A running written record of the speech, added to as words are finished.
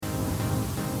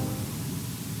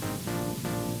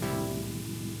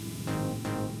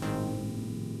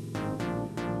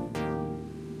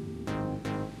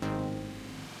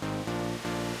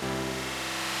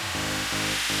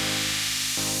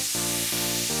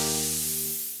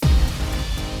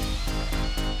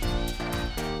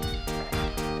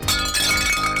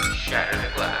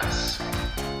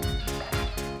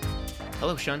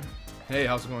Hello, Sean. Hey,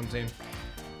 how's it going, Zane?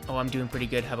 Oh, I'm doing pretty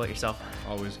good. How about yourself?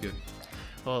 Always good.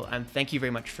 Well, thank you very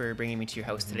much for bringing me to your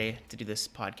house today to do this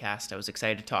podcast. I was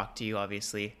excited to talk to you,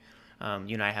 obviously.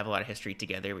 You and I have a lot of history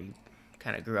together. We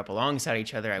kind of grew up alongside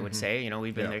each other, I would say.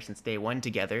 We've been there since day one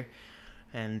together.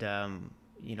 And,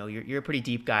 you're a pretty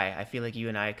deep guy. I feel like you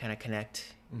and I kind of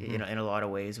connect, in a lot of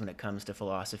ways when it comes to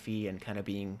philosophy and kind of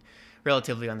being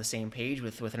relatively on the same page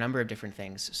with a number of different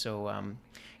things. So,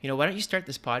 why don't you start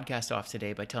this podcast off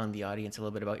today by telling the audience a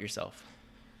little bit about yourself?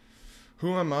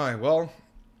 Who am I? Well,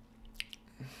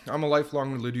 I'm a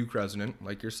lifelong Leduc resident,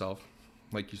 like yourself.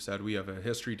 Like you said, we have a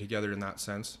history together in that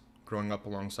sense, growing up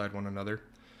alongside one another.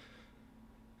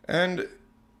 And,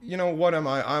 what am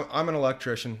I? I'm an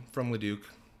electrician from Leduc.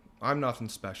 I'm nothing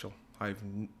special. I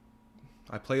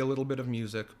play a little bit of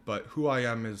music, but who I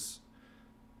am is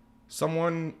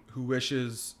someone who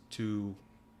wishes to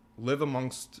live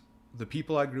amongst the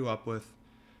people I grew up with,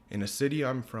 in a city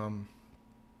I'm from,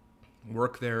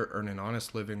 work there, earn an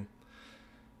honest living,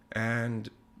 and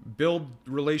build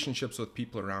relationships with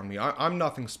people around me. I'm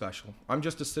nothing special. I'm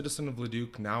just a citizen of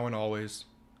Leduc now and always,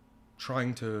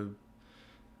 trying to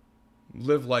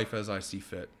live life as I see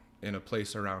fit in a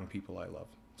place around people I love.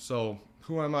 So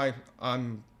who am I?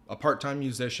 I'm a part-time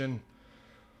musician,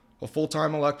 a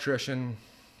full-time electrician,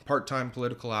 part-time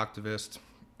political activist,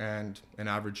 and an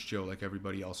average Joe like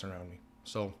everybody else around me.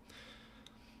 So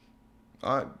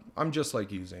I'm just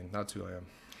like you, Zane. That's who I am.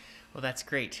 Well, that's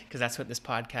great, because that's what this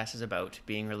podcast is about,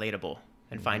 being relatable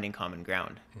and finding common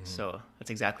ground. So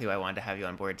that's exactly why I wanted to have you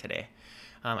on board today.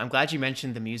 I'm glad you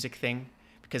mentioned the music thing,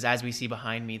 because as we see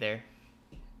behind me there,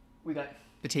 we got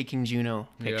the Taking Juno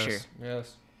picture.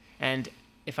 Yes. And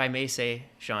if I may say,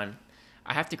 Sean,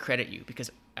 I have to credit you, because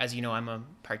as you know, I'm a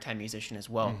part-time musician as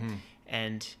well.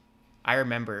 And I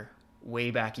remember way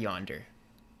back yonder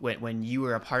when you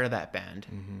were a part of that band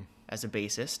as a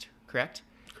bassist, correct?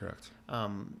 Correct.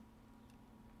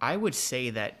 I would say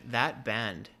that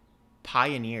band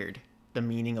pioneered the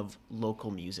meaning of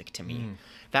local music to me.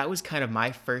 That was kind of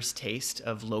my first taste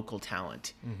of local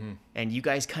talent. And you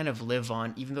guys kind of live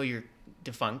on, even though you're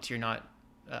defunct, you're not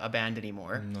a band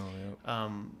anymore. No, yeah.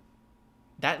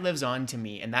 That lives on to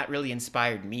me, and that really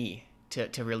inspired me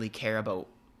to really care about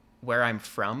where I'm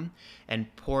from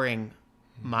and pouring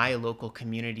my local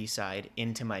community side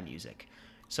into my music.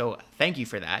 So thank you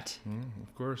for that.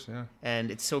 Of course, yeah. And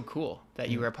it's so cool that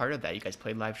you were a part of that. You guys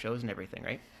played live shows and everything,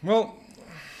 right? Well,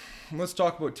 let's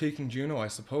talk about Taking Juno, I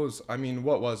suppose. I mean,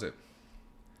 what was it?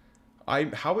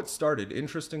 How it started,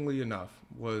 interestingly enough,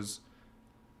 was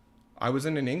I was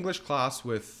in an English class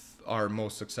with our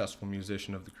most successful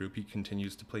musician of the group. He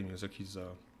continues to play music. He's a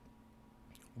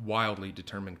wildly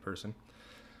determined person.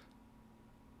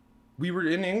 We were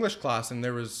in English class, and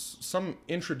there was some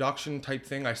introduction type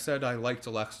thing. I said I liked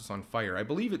Alexisonfire. I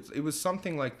believe it was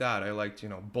something like that. I liked,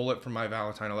 Bullet for My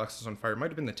Valentine, Alexisonfire. It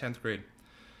might have been the 10th grade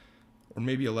or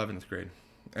maybe 11th grade.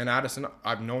 And Addison,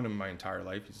 I've known him my entire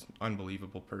life. He's an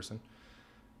unbelievable person.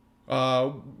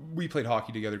 We played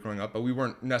hockey together growing up, but we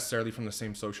weren't necessarily from the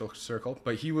same social circle.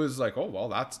 But he was like, oh, well,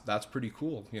 that's pretty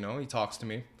cool. He talks to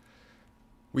me.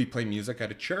 We play music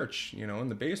at a church, in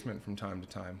the basement from time to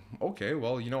time. Okay,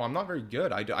 well, I'm not very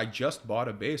good. I just bought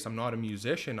a bass. I'm not a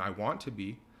musician. I want to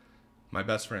be. My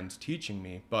best friend's teaching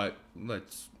me, but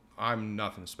I'm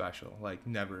nothing special. Like,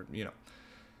 never,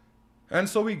 And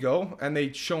so we go, and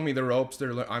they show me the ropes.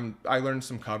 I learned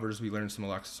some covers. We learned some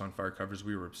Alexisonfire covers.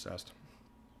 We were obsessed.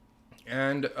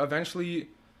 And eventually,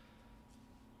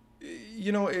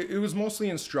 it was mostly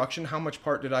instruction. How much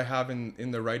part did I have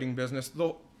in the writing business?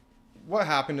 Though, what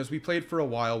happened is we played for a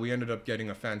while. We ended up getting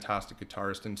a fantastic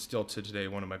guitarist, and still to today,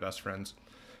 one of my best friends.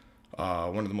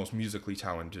 One of the most musically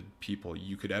talented people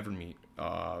you could ever meet.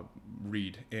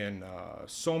 Reed, in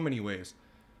so many ways.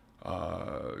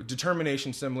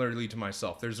 Determination similarly to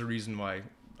myself. There's a reason why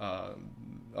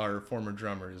our former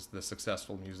drummer is the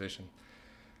successful musician.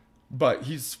 But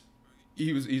he's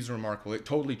remarkable. It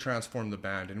totally transformed the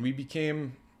band, and we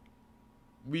became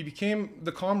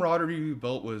the camaraderie we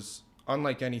built was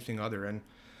unlike anything other. And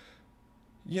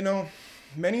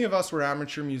many of us were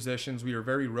amateur musicians. We were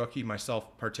very rookie,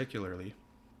 myself particularly.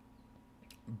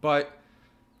 But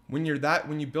when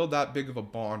you build that big of a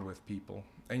bond with people,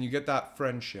 and you get that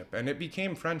friendship, and it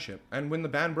became friendship. And when the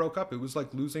band broke up, it was like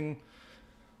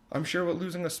I'm sure what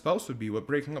losing a spouse would be, what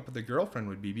breaking up with a girlfriend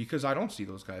would be, because I don't see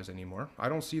those guys anymore. I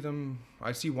don't see them.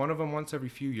 I see one of them once every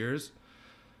few years.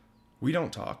 We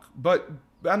don't talk,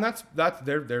 and that's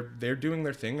they're doing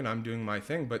their thing and I'm doing my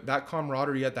thing. But that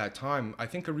camaraderie at that time, I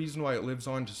think a reason why it lives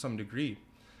on to some degree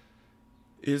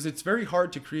is it's very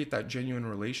hard to create that genuine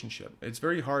relationship. It's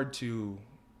very hard to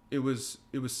it was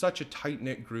such a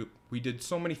tight-knit group. We did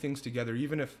so many things together,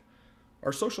 even if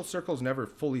our social circles never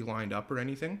fully lined up or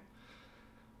anything.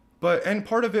 And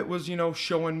part of it was,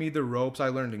 showing me the ropes. I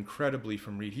learned incredibly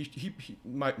from Reed.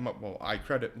 I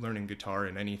credit learning guitar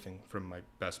and anything from my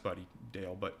best buddy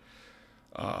Dale, but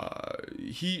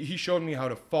he showed me how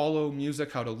to follow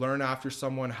music, how to learn after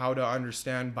someone, how to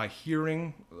understand by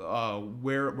hearing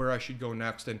where I should go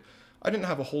next. And I didn't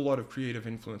have a whole lot of creative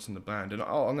influence in the band, and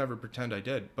I'll never pretend I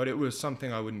did, but it was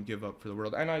something I wouldn't give up for the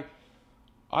world. And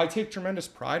I take tremendous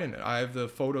pride in it. I have the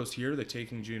photos here, the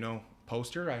Taking Juno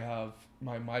poster. I have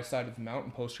my Side of the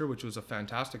Mountain poster, which was a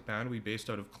fantastic band we based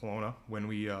out of Kelowna when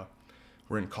we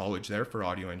were in college there for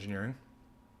audio engineering.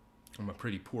 I'm a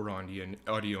pretty poor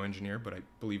audio engineer, but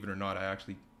believe it or not, I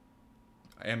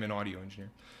am an audio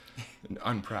engineer,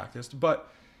 unpracticed. But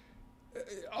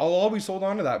I'll always hold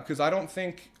on to that because I don't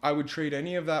think I would trade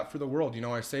any of that for the world.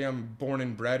 I say I'm born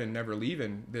and bred and never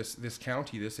leaving this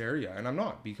county, this area, and I'm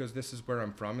not, because this is where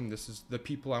I'm from and this is the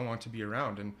people I want to be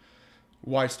around, and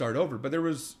why start over? But there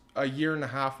was a year and a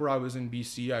half where I was in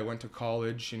BC. I went to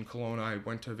college in Kelowna. I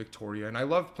went to Victoria, and I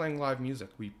loved playing live music.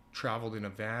 We traveled in a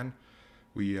van.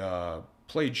 We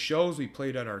played shows. We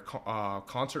played at our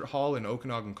concert hall in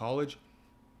Okanagan College.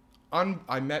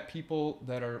 I met people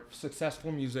that are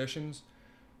successful musicians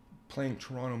playing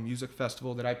Toronto Music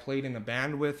Festival that I played in a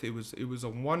band with. It was a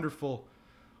wonderful,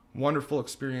 wonderful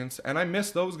experience. And I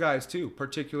miss those guys too,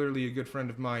 particularly a good friend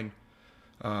of mine,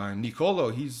 Nicolo.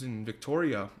 He's in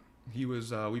Victoria. He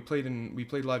was we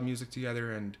played live music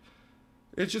together, and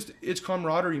it's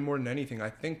camaraderie more than anything. I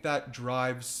think that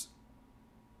drives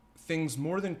things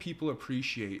more than people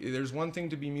appreciate. There's one thing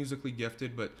to be musically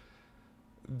gifted, but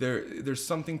there's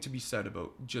something to be said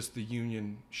about just the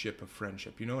unionship of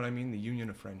friendship. You know what I mean? The union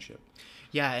of friendship.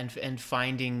 Yeah, and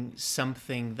finding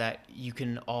something that you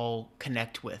can all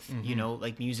connect with. Mm-hmm.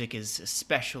 Like music is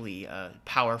especially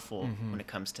powerful when it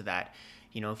comes to that.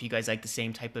 If you guys like the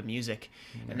same type of music,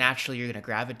 naturally you're going to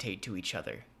gravitate to each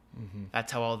other. Mm-hmm.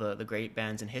 That's how all the great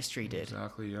bands in history did.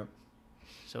 Exactly, yep.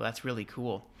 So that's really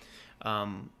cool.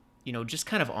 Just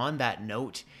kind of on that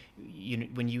note,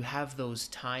 when you have those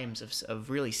times of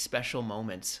really special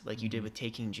moments like you did with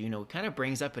Taking Juno, it kind of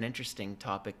brings up an interesting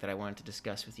topic that I wanted to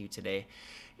discuss with you today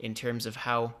in terms of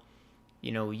how,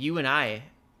 you and I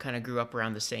kind of grew up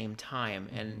around the same time.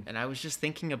 And I was just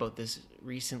thinking about this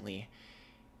recently.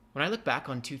 When I look back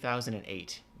on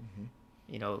 2008,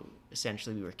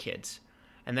 essentially we were kids.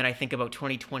 And then I think about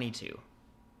 2022,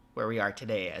 where we are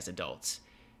today as adults.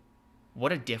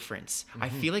 What a difference. I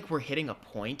feel like we're hitting a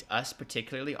point, us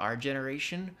particularly, our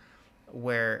generation,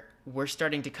 where we're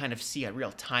starting to kind of see a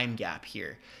real time gap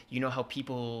here. How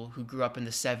people who grew up in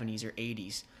the 70s or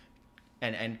 80s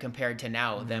and compared to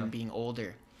now, them being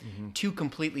older, two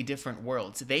completely different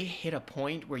worlds. They hit a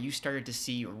point where you started to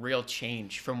see real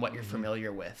change from what you're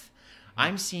familiar with.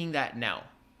 I'm seeing that now.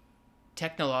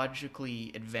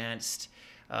 Technologically advanced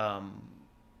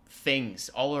things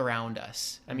all around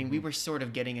us. I mean, we were sort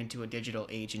of getting into a digital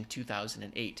age in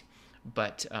 2008,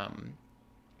 but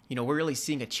we're really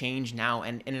seeing a change now.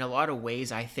 And in a lot of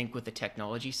ways, I think with the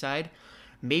technology side,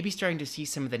 maybe starting to see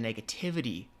some of the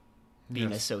negativity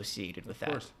being associated with that.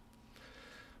 Of course.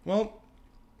 Well,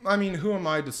 I mean, who am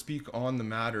I to speak on the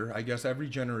matter? I guess every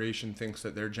generation thinks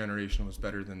that their generation was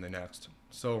better than the next.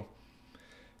 So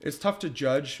it's tough to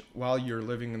judge while you're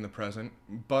living in the present.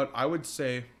 But I would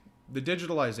say the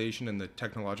digitalization and the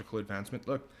technological advancement,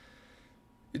 look,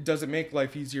 does it make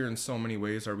life easier in so many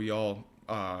ways? Are we all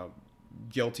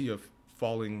guilty of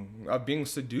being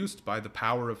seduced by the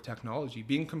power of technology,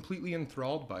 being completely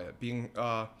enthralled by it,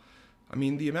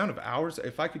 the amount of hours,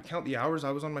 if I could count the hours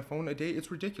I was on my phone a day,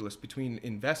 it's ridiculous. Between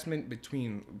investment,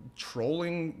 between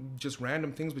trolling, just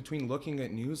random things, between looking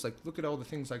at news, like look at all the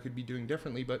things I could be doing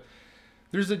differently. But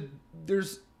there's a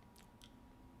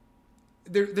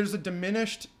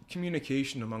diminished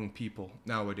communication among people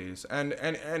nowadays. And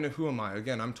who am I?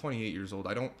 Again, I'm 28 years old.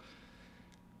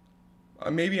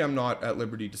 Maybe I'm not at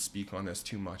liberty to speak on this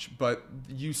too much, but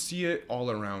you see it all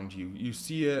around you. You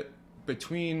see it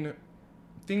between...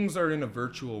 Things are in a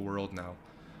virtual world now.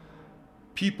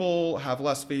 People have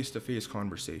less face-to-face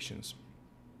conversations.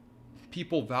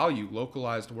 People value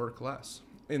localized work less.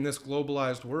 In this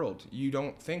globalized world, you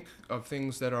don't think of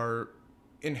things that are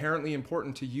inherently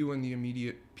important to you and the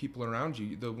immediate people around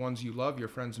you, the ones you love, your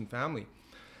friends and family.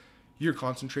 You're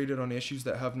concentrated on issues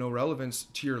that have no relevance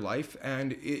to your life,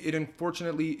 and it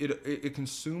unfortunately, it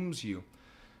consumes you.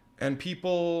 And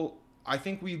people, I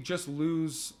think we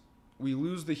lose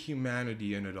the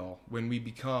humanity in it all when we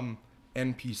become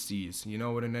NPCs. You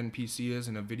know what an NPC is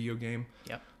in a video game?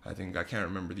 Yep. I can't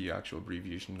remember the actual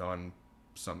abbreviation,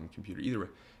 some computer. Either way,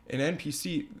 an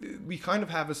NPC, we kind of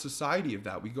have a society of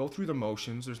that. We go through the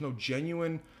motions. There's no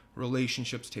genuine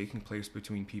relationships taking place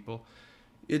between people.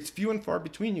 It's few and far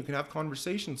between you can have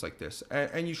conversations like this,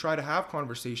 and you try to have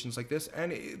conversations like this,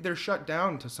 and they're shut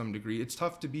down to some degree. It's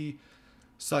tough to be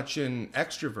such an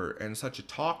extrovert and such a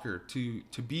talker,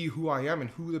 to be who I am and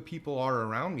who the people are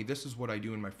around me. This is what I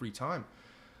do in my free time.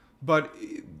 But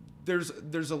there's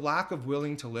a lack of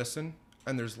willing to listen,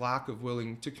 and there's lack of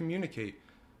willing to communicate.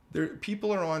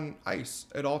 People are on ice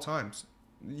at all times.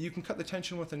 You can cut the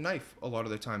tension with a knife a lot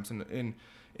of the times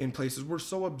in places. We're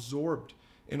so absorbed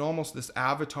in almost this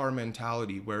avatar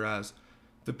mentality, whereas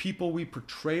the people we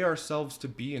portray ourselves to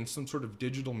be in some sort of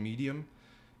digital medium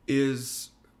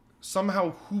is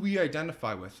somehow who we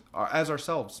identify with as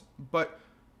ourselves. But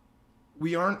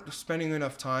we aren't spending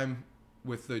enough time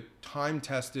with the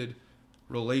time-tested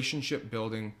relationship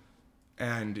building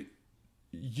and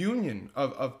union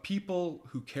of people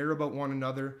who care about one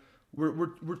another.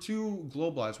 We're too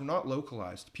globalized. We're not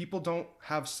localized. People don't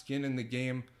have skin in the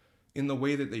game in the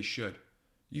way that they should.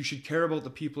 You should care about the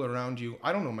people around you.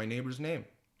 I don't know my neighbor's name.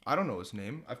 I don't know his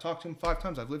name. I've talked to him 5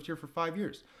 times. I've lived here for 5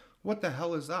 years. What the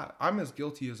hell is that? I'm as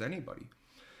guilty as anybody.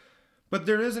 But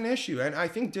there is an issue, and I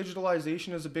think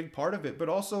digitalization is a big part of it. But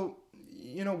also,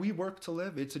 we work to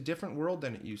live. It's a different world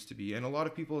than it used to be. And a lot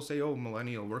of people say, oh,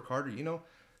 millennial, work harder.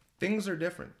 Things are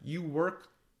different. You work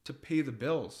to pay the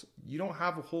bills. You don't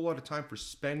have a whole lot of time for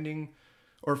spending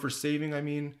or for saving,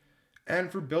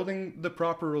 and for building the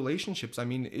proper relationships.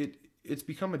 It's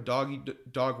become a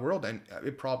dog world, and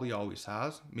it probably always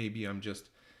has. Maybe I'm just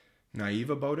naive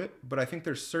about it, but I think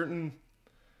there's certain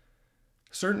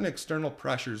external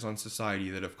pressures on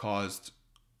society that have caused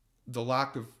the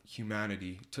lack of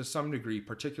humanity to some degree,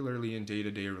 particularly in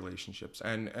day-to-day relationships.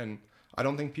 And I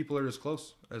don't think people are as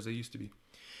close as they used to be.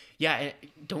 Yeah,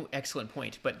 excellent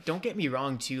point. But don't get me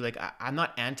wrong too. Like I'm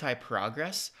not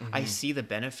anti-progress. Mm-hmm. I see the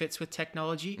benefits with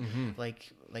technology. Mm-hmm.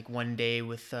 Like one day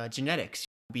with genetics,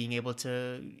 being able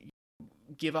to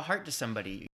give a heart to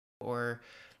somebody or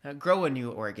grow a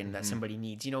new organ that somebody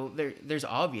needs. There's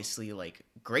obviously like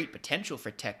great potential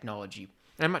for technology.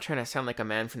 And I'm not trying to sound like a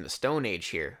man from the Stone Age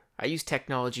here. I use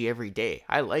technology every day.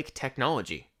 I like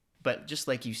technology. But just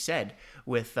like you said,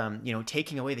 with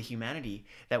taking away the humanity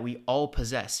that we all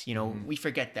possess, we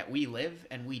forget that we live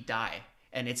and we die,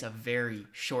 and it's a very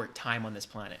short time on this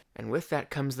planet. And with that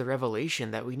comes the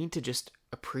revelation that we need to just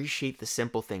appreciate the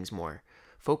simple things more.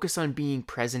 Focus on being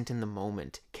present in the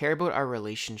moment. Care about our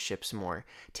relationships more.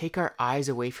 Take our eyes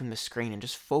away from the screen and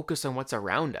just focus on what's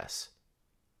around us.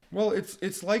 Well,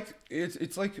 it's like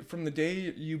from the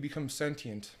day you become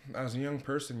sentient as a young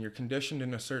person, you're conditioned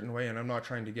in a certain way, and I'm not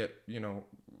trying to get,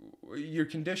 you're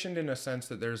conditioned in a sense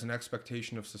that there's an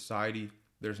expectation of society,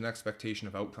 there's an expectation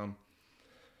of outcome.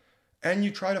 And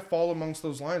you try to fall amongst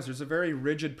those lines. There's a very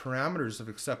rigid parameters of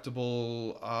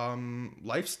acceptable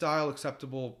lifestyle,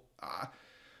 acceptable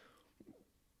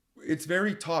it's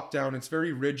very top down. It's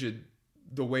very rigid,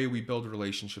 the way we build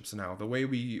relationships now, the way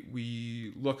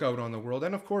we look out on the world.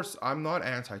 And of course, I'm not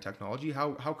anti-technology.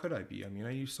 How could I be?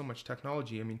 I use so much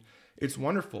technology. It's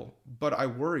wonderful, but I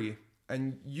worry,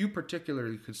 and you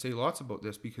particularly could say lots about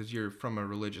this because you're from a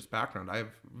religious background. I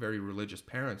have very religious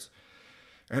parents,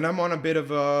 and I'm on a bit of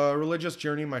a religious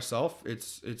journey myself.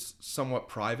 It's somewhat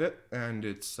private, and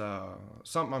it's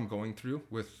something I'm going through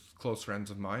with close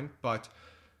friends of mine, but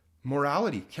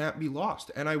morality can't be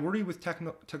lost. And I worry with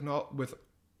with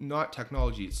not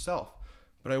technology itself,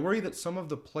 but I worry that some of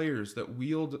the players that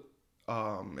wield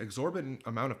exorbitant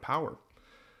amount of power,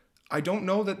 I don't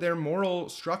know that their moral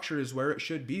structure is where it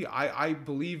should be. I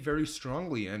believe very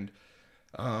strongly, and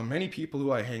many people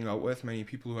who I hang out with, many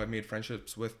people who I've made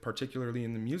friendships with, particularly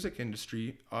in the music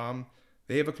industry,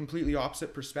 they have a completely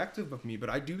opposite perspective of me. But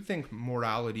I do think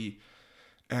morality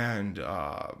and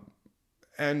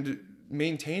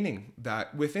maintaining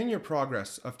that within your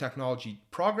progress of technology,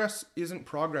 progress isn't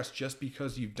progress just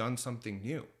because you've done something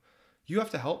new. You have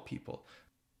to help people.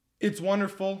 It's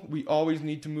wonderful. We always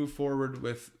need to move forward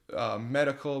with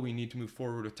medical. We need to move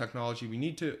forward with technology. We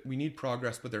need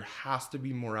progress, but there has to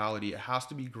be morality. It has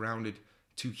to be grounded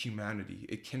to humanity.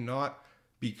 It cannot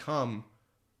become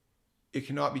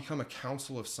a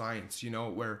council of science,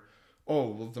 where,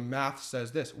 the math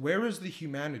says this. Where is the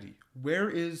humanity? Where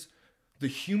is the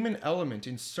human element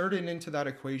inserted into that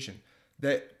equation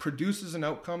that produces an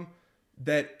outcome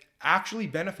that actually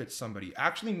benefits somebody,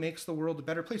 actually makes the world a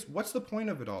better place? What's the point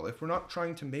of it all if we're not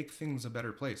trying to make things a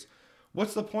better place?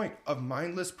 What's the point of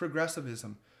mindless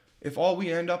progressivism if all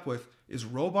we end up with is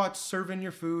robots serving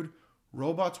your food,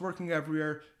 robots working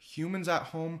everywhere, humans at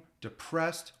home,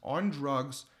 depressed, on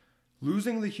drugs,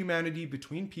 losing the humanity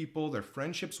between people, their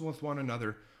friendships with one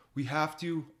another. We have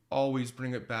to always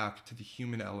bring it back to the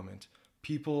human element.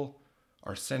 People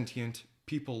are sentient,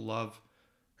 people love,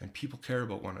 and people care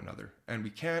about one another. And we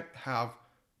can't have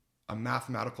a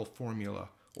mathematical formula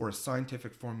or a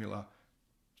scientific formula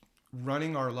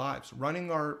running our lives,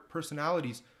 running our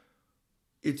personalities.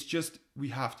 It's just, we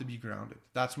have to be grounded.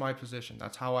 That's my position.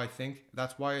 That's how I think.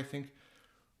 That's why I think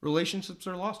relationships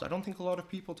are lost. I don't think a lot of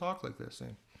people talk like this.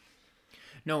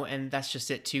 No, and that's just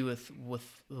it too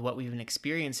with what we've been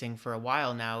experiencing for a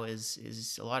while now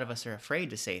is a lot of us are afraid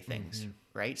to say things,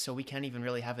 right? So we can't even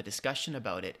really have a discussion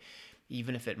about it,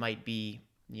 even if it might be,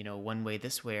 one way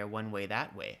this way or one way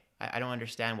that way. I don't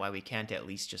understand why we can't at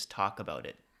least just talk about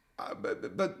it.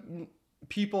 But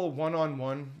people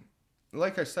one-on-one,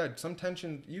 like I said, some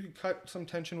tension, you can cut some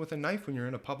tension with a knife when you're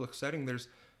in a public setting.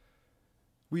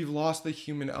 We've lost the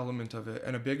human element of it.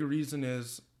 And a big reason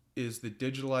is the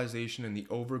digitalization and the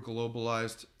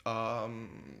over-globalized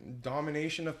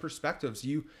domination of perspectives.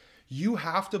 You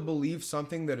have to believe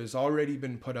something that has already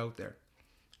been put out there.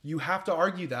 You have to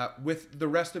argue that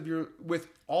with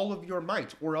all of your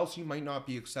might, or else you might not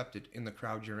be accepted in the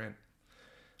crowd you're in.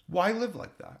 Why live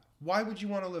like that? Why would you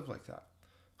want to live like that?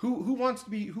 Who wants to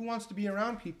be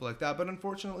around people like that? But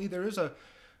unfortunately, there is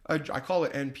I call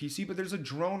it NPC, but there's a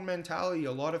drone mentality.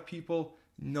 A lot of people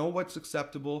know what's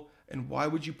acceptable, and why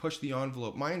would you push the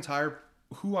envelope?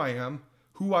 Who I am,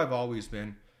 who I've always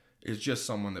been, is just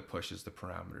someone that pushes the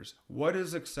parameters. What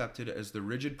is accepted as the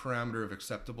rigid parameter of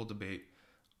acceptable debate,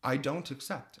 I don't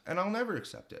accept, and I'll never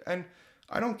accept it. And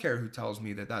I don't care who tells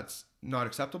me that that's not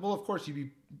acceptable. Of course,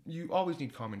 you always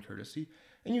need common courtesy,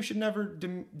 and you should never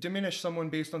diminish someone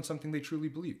based on something they truly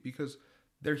believe, because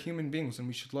they're human beings, and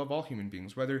we should love all human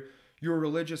beings, whether you're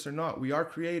religious or not. We are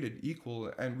created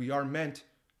equal, and we are meant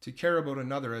to care about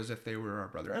another as if they were our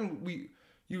brother. And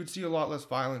you would see a lot less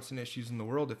violence and issues in the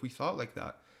world if we thought like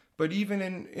that. But even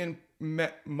in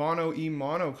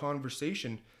mono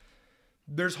conversation,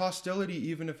 there's hostility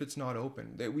even if it's not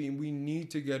open. That we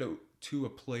need to get to a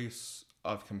place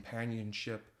of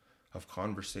companionship, of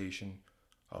conversation,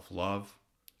 of love.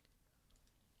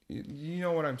 You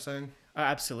know what I'm saying?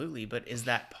 Absolutely, but is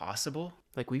that possible?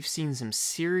 Like, we've seen some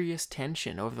serious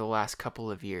tension over the last couple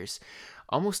of years,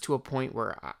 almost to a point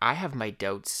where I have my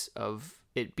doubts of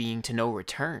it being to no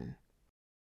return.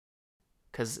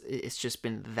 Because it's just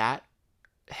been that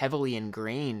heavily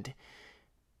ingrained,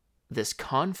 this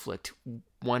conflict,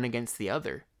 one against the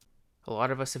other. A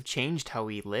lot of us have changed how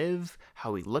we live,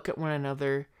 how we look at one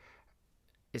another.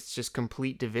 It's just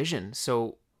complete division.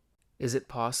 So is it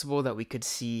possible that we could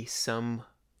see some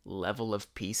level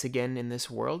of peace again in this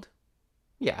world?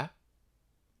 Yeah.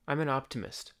 I'm an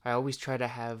optimist. I always try to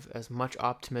have as much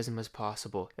optimism as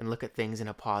possible and look at things in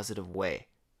a positive way.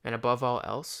 And above all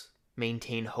else,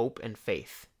 maintain hope and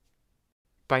faith.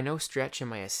 By no stretch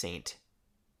am I a saint,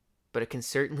 but it can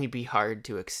certainly be hard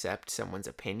to accept someone's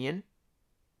opinion.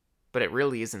 But it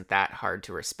really isn't that hard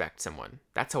to respect someone.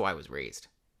 That's how I was raised.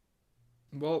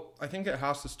 Well, I think it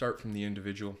has to start from the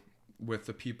individual, with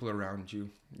the people around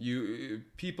you.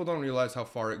 People don't realize how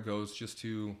far it goes just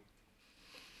to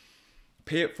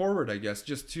pay it forward, I guess,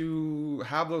 just to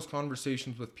have those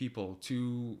conversations with people,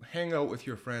 to hang out with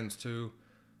your friends, to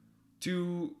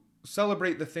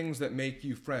celebrate the things that make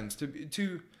you friends,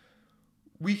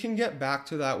 we can get back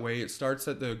to that way. It starts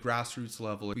at the grassroots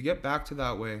level. We get back to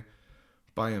that way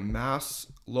by a mass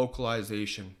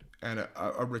localization and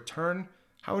a return.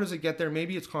 How does it get there?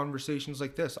 Maybe it's conversations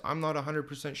like this. I'm not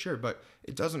 100% sure, but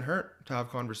it doesn't hurt to have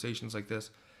conversations like this.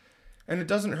 And it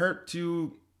doesn't hurt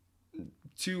to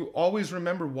always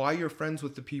remember why you're friends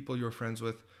with the people you're friends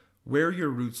with, where your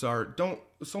roots are.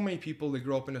 So many people, they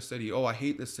grow up in a city. Oh, I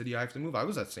hate this city, I have to move. I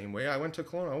was that same way. I went to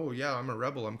Kelowna. Oh yeah, I'm a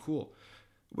rebel, I'm cool.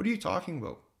 What are you talking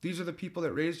about? These are the people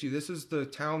that raised you. This is the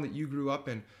town that you grew up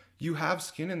in. You have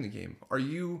skin in the game. Are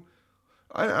you...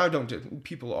 I don't...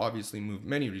 People obviously move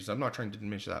many reasons. I'm not trying to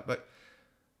diminish that. But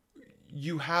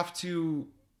you have to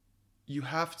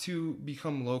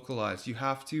become localized. You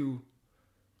have to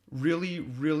really,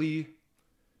 really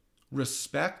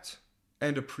respect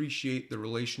and appreciate the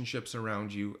relationships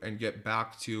around you and get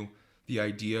back to the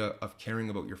idea of caring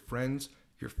about your friends,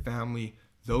 your family,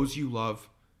 those you love,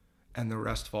 and the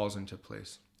rest falls into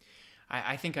place.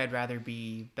 I think I'd rather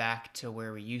be back to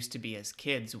where we used to be as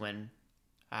kids, when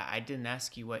I didn't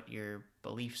ask you what your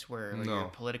beliefs were or your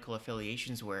political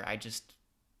affiliations were.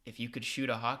 If you could shoot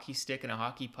a hockey stick and a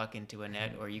hockey puck into a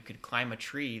net, or you could climb a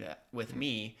tree with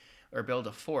me, or build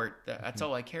a fort, that's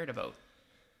all I cared about.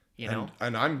 You know?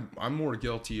 And I'm more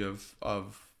guilty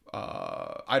of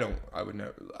I would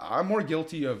never. I'm more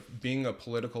guilty of being a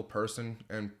political person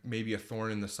and maybe a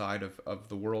thorn in the side of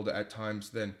the world at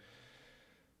times than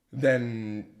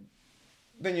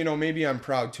maybe I'm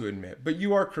proud to admit. But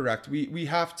you are correct. We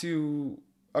have to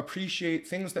appreciate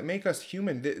things that make us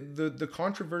human. The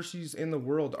controversies in the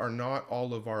world are not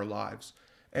all of our lives.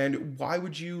 And why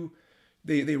would you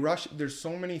they rush there's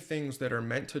so many things that are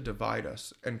meant to divide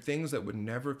us and things that would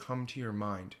never come to your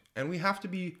mind. And we have to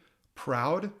be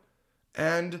proud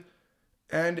and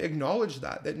acknowledge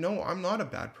that no, I'm not a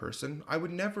bad person. I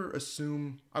would never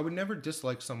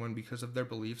dislike someone because of their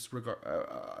beliefs,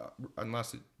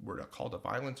 unless it were a call to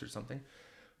violence or something.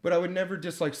 But I would never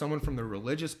dislike someone from their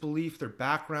religious belief, their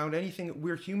background, anything.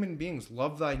 We're human beings.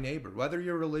 Love thy neighbor. Whether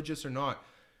you're religious or not,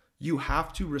 you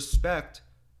have to respect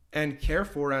and care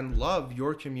for and love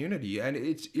your community. And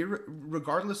it's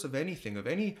regardless of anything, of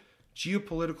any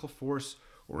geopolitical force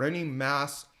or any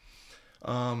mass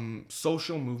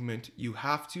social movement, you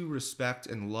have to respect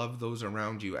and love those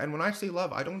around you. And when I say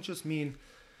love, I don't just mean,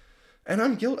 and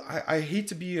I'm guilty, I hate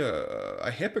to be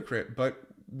a hypocrite, but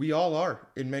we all are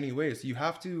in many ways. You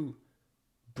have to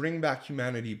bring back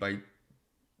humanity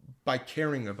by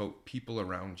caring about people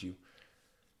around you.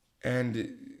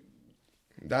 And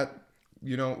that,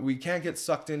 we can't get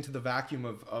sucked into the vacuum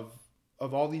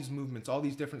of all these movements, all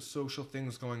these different social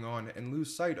things going on, and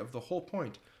lose sight of the whole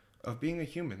point of being a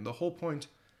human, the whole point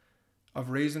of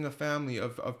raising a family,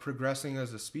 of progressing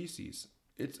as a species.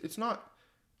 It's not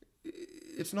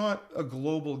a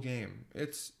global game.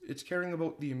 It's caring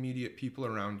about the immediate people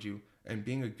around you and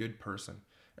being a good person.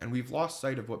 And we've lost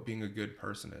sight of what being a good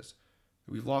person is.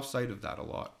 We've lost sight of that a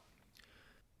lot.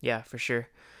 Yeah, for sure.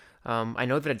 I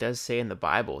know that it does say in the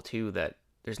Bible too that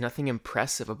there's nothing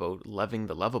impressive about loving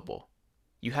the lovable.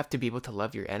 You have to be able to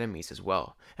love your enemies as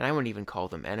well. And I wouldn't even call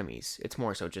them enemies. It's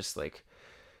more so just like,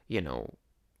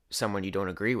 someone you don't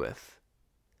agree with.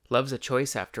 Love's a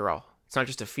choice after all. It's not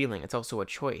just a feeling, it's also a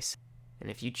choice.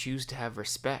 And if you choose to have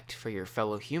respect for your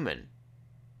fellow human,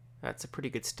 that's a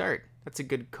pretty good start. That's a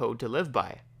good code to live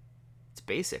by. It's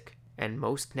basic and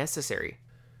most necessary.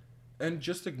 And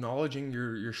just acknowledging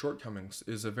your shortcomings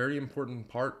is a very important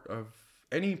part of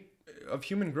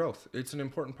human growth. It's an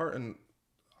important part, and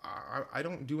I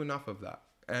don't do enough of that,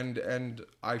 and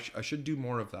I should do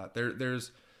more of that.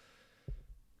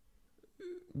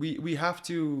 We have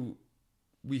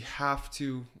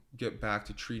to get back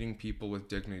to treating people with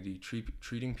dignity,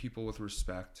 treating people with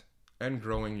respect, and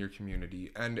growing your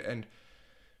community. And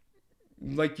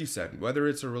like you said, whether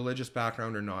it's a religious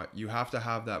background or not, you have to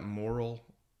have that moral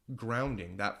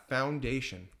grounding, that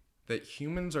foundation that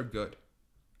humans are good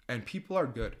and people are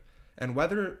good. And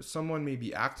whether someone may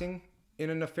be acting in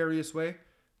a nefarious way,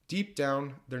 deep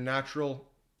down their natural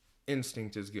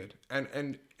instinct is good,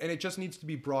 and it just needs to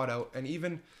be brought out. And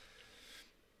even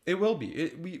it will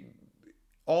be we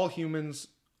all humans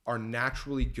are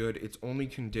naturally good. It's only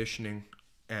conditioning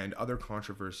and other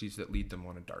controversies that lead them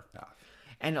on a dark path.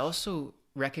 And also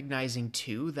recognizing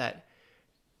too that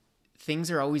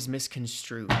things are always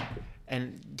misconstrued,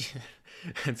 and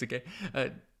that's okay.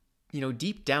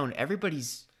 Deep down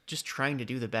everybody's just trying to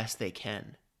do the best they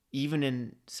can. Even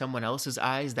in someone else's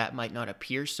eyes, that might not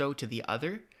appear so to the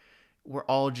other. We're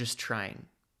all just trying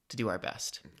to do our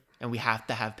best. And we have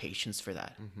to have patience for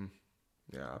that. Mm-hmm.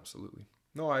 Yeah, absolutely.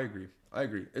 No, I agree.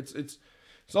 It's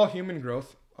all human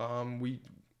growth. We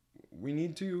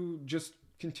need to just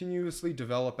continuously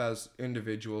develop as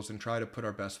individuals and try to put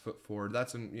our best foot forward.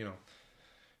 That's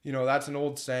that's an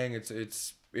old saying.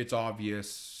 It's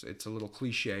obvious. It's a little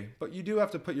cliche, but you do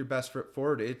have to put your best foot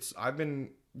forward. I've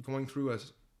been going through a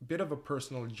bit of a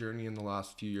personal journey in the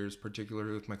last few years,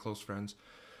 particularly with my close friends,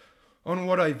 on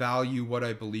what I value, what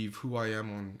I believe, who I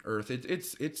am on earth.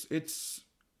 It's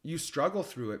you struggle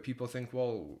through it. People think,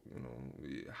 well,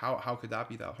 how could that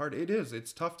be that hard? It is.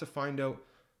 It's tough to find out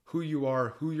who you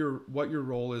are, what your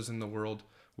role is in the world,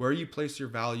 where you place your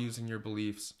values and your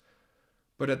beliefs.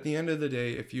 But at the end of the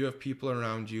day, if you have people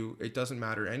around you, it doesn't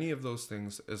matter any of those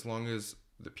things, as long as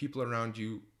the people around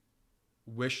you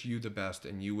wish you the best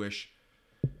and you wish.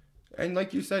 And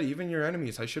like you said, even your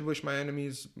enemies, I should wish my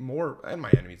enemies more, and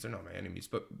my enemies, they're not my enemies,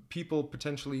 but people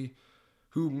potentially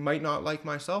who might not like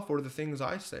myself or the things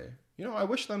I say. I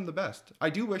wish them the best. I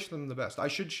do wish them the best. I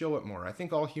should show it more. I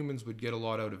think all humans would get a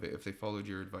lot out of it if they followed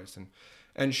your advice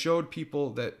and showed people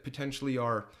that potentially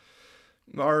are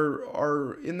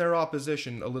in their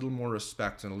opposition a little more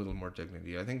respect and a little more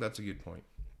dignity. I think that's a good point.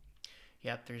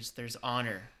 Yep, there's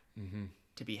honor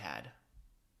to be had.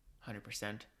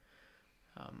 100%.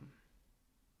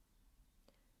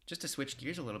 Just to switch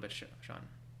gears a little bit, Sean.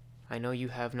 I know you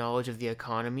have knowledge of the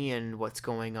economy and what's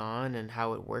going on and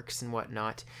how it works and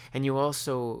whatnot. And you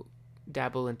also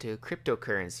dabble into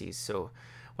cryptocurrencies. So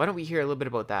why don't we hear a little bit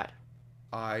about that?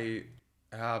 I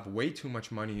have way too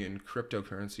much money in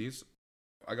cryptocurrencies.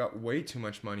 I got way too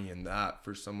much money in that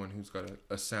for someone who's got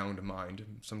a sound mind.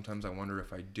 Sometimes I wonder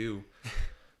if I do.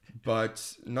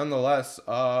 But nonetheless,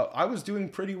 I was doing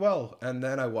pretty well, and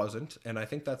then I wasn't. And I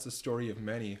think that's the story of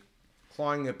many,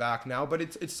 clawing it back now. But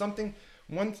it's something,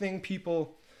 one thing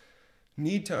people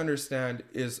need to understand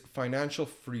is financial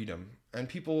freedom. And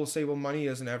people will say, well, money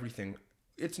isn't everything.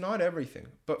 It's not everything,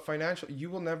 but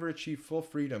you will never achieve full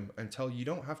freedom until you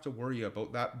don't have to worry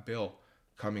about that bill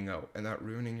coming out and that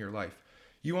ruining your life.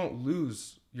 You won't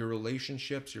lose your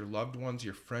relationships, your loved ones,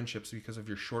 your friendships because of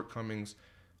your shortcomings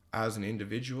as an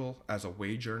individual, as a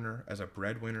wage earner, as a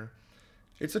breadwinner.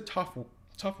 It's a tough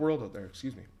world out there,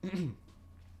 excuse me.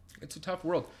 It's a tough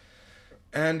world.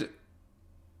 And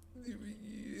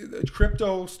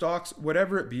crypto, stocks,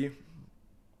 whatever it be,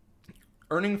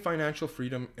 earning financial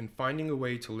freedom and finding a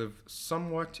way to live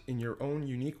somewhat in your own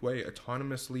unique way,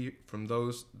 autonomously from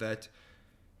those that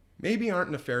maybe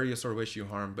aren't nefarious or wish you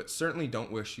harm, but certainly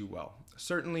don't wish you well.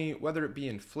 Certainly, whether it be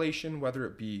inflation, whether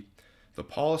it be the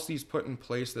policies put in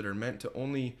place that are meant to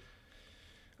only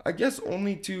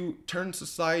to turn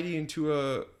society into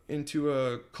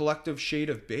a collective shade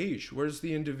of beige. Where's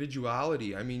the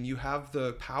individuality? I mean, you have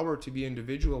the power to be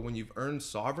individual when you've earned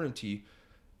sovereignty,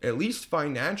 at least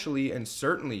financially and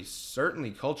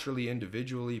certainly culturally,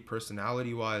 individually,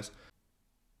 personality-wise.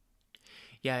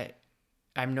 Yeah,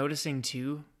 I'm noticing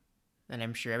too, and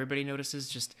I'm sure everybody notices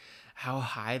just how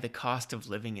high the cost of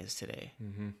living is today.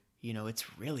 Mm-hmm. You know,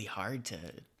 it's really hard to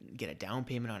get a down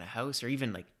payment on a house or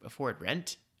even like afford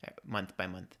rent month by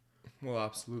month. Well,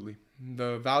 absolutely.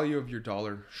 The value of your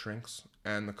dollar shrinks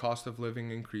and the cost of living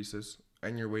increases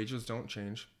and your wages don't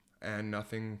change and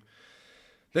nothing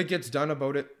that gets done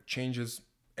about it changes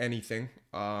anything.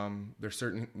 There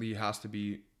certainly has to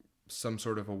be some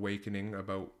sort of awakening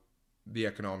about the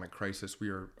economic crisis we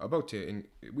are about to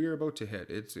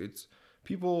hit. It's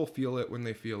people will feel it when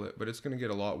they feel it, but it's going to get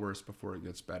a lot worse before it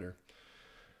gets better.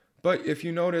 But if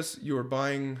you notice, you're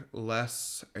buying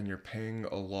less and you're paying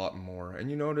a lot more,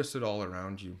 and you notice it all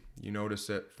around you. You notice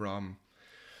it from,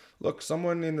 look,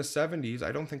 someone in the 70s,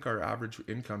 I don't think our average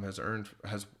income has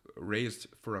raised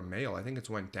for a male. I think it's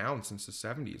went down since the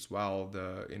 70s while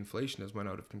the inflation has went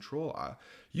out of control.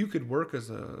 You could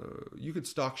you could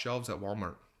stock shelves at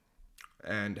Walmart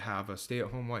and have a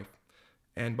stay-at-home wife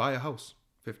and buy a house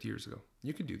 50 years ago.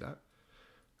 You could do that.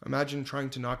 Imagine trying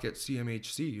to not get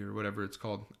CMHC or whatever it's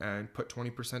called and put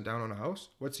 20% down on a house.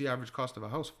 What's the average cost of a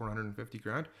house? 450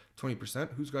 grand?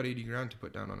 20%? Who's got 80 grand to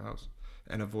put down on a house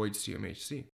and avoid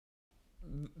CMHC?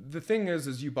 The thing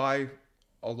is you buy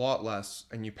a lot less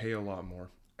and you pay a lot more.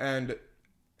 And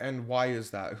why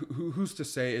is that? Who's to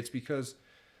say? It's because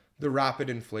the rapid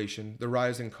inflation, the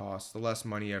rising costs, the less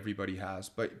money everybody has.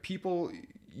 But people,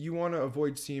 you want to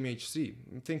avoid CMHC.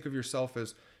 Think of yourself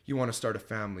as you want to start a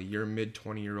family. You're a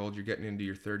mid-20-year-old. You're getting into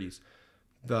your 30s.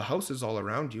 The house is all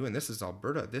around you, and this is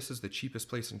Alberta. This is the cheapest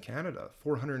place in Canada,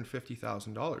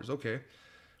 $450,000. Okay,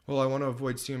 well, I want to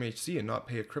avoid CMHC and not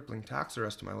pay a crippling tax the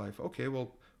rest of my life. Okay,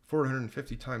 well,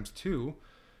 450 times 2,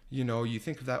 you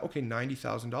think of that, okay,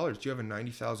 $90,000. Do you have a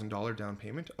 $90,000 down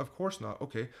payment? Of course not.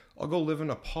 Okay, I'll go live in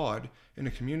a pod in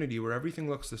a community where everything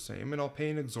looks the same, and I'll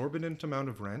pay an exorbitant amount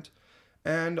of rent,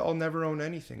 and I'll never own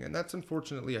anything. And that's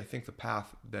unfortunately, I think, the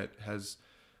path that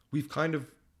we've kind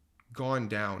of gone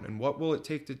down. And what will it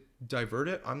take to divert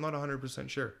it? I'm not 100%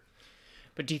 sure.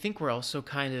 But do you think we're also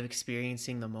kind of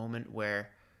experiencing the moment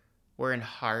where we're in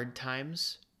hard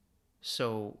times,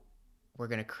 so we're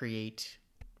going to create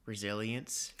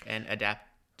resilience and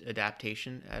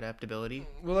adaptability?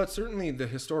 Well, that's certainly the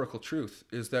historical truth,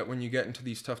 is that when you get into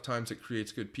these tough times, it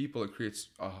creates good people. It creates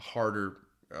a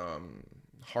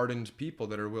hardened people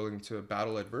that are willing to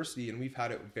battle adversity, and we've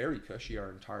had it very cushy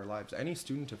our entire lives. Any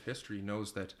student of history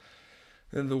knows that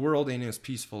the world ain't as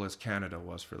peaceful as Canada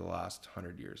was for the last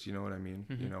 100 years. You know what I mean?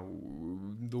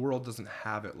 Mm-hmm. The world doesn't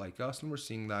have it like us, and we're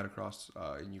seeing that across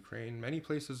in Ukraine, many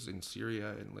places, in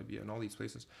Syria and Libya and all these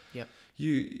places. Yep.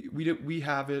 We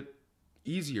have it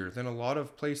easier than a lot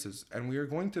of places, and we are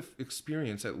going to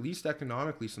experience, at least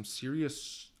economically, some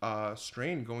serious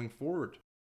strain going forward.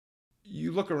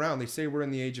 You look around, they say we're in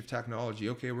the age of technology.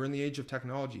 Okay, we're in the age of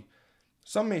technology.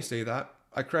 Some may say that.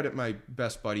 I credit my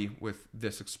best buddy with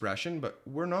this expression, but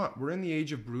we're not. We're in the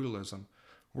age of brutalism.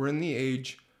 We're in the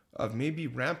age of maybe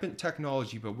rampant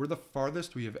technology, but we're the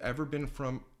farthest we have ever been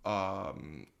from a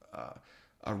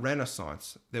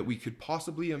renaissance that we could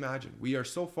possibly imagine. We are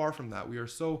so far from that. We are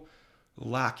so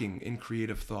lacking in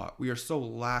creative thought. We are so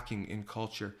lacking in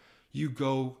culture. You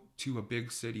go to a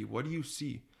big city, what do you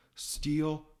see?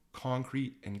 Steel,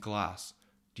 concrete, and glass.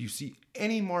 Do you see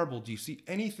any marble? Do you see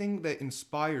anything that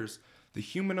inspires the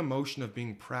human emotion of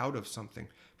being proud of something?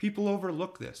 People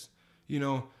overlook this. You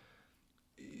know,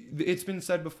 it's been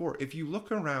said before, if you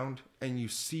look around and you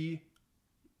see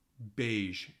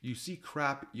beige, you see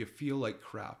crap, you feel like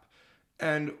crap.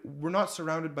 And we're not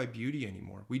surrounded by beauty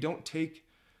anymore. We value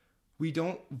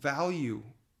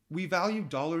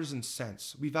dollars and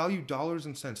cents. We value dollars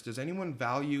and cents. Does anyone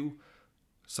value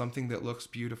something that looks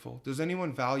beautiful? Does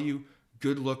anyone value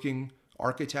good looking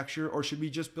architecture, or should we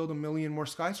just build 1 million more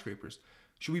skyscrapers?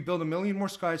 Should we build 1 million more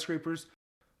skyscrapers?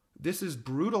 This is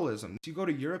brutalism. You go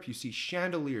to Europe, you see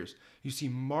chandeliers, you see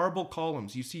marble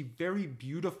columns, you see very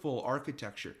beautiful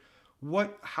architecture.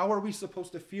 How are we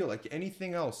supposed to feel like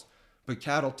anything else but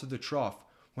cattle to the trough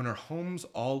when our homes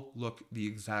all look the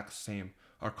exact same?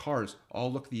 Our cars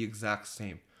all look the exact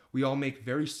same. We all make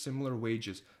very similar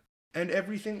wages. And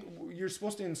everything, you're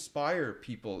supposed to inspire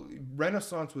people.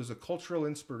 Renaissance was a cultural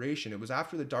inspiration. It was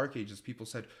after the Dark Ages. People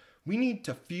said, we need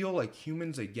to feel like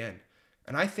humans again.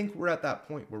 And I think we're at that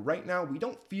point where right now we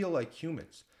don't feel like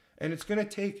humans. And it's going to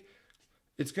take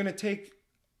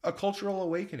a cultural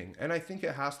awakening. And I think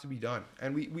it has to be done.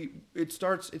 And it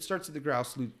starts at the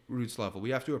grassroots level.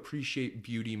 We have to appreciate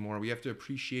beauty more. We have to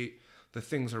appreciate the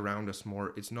things around us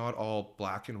more. It's not all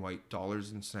black and white,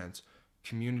 dollars and cents.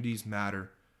 Communities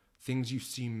matter. Things you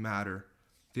see matter.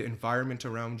 The environment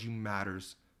around you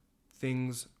matters.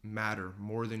 Things matter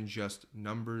more than just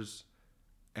numbers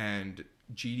and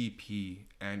GDP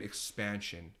and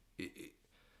expansion.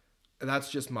 That's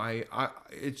just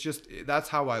that's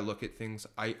how I look at things.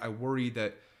 I worry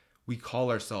that we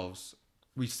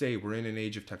say we're in an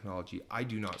age of technology. I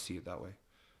do not see it that way.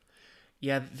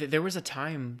 Yeah, there was a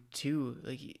time too,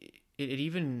 like it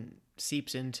even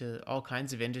seeps into all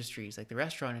kinds of industries, like the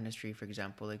restaurant industry, for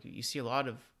example. Like you see a lot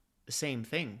of the same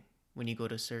thing when you go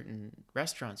to certain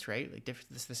restaurants, right? Like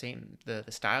it's the same, the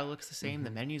style looks the same,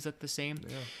 the menus look the same.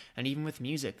 Yeah. And even with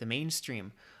music, the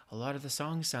mainstream, a lot of the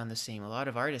songs sound the same. A lot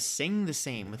of artists sing the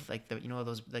same with like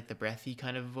those like the breathy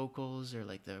kind of vocals, or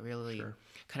like the really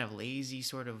kind of lazy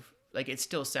sort of, like it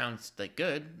still sounds like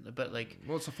good, but like,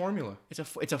 well, it's a formula. It's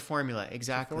a formula.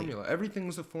 Exactly. It's a formula.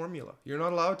 Everything's a formula. You're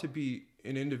not allowed to be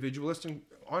an individualist, and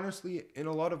honestly, in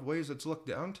a lot of ways, it's looked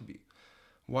down to be.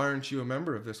 Why aren't you a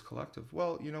member of this collective?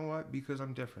 Well, you know what? Because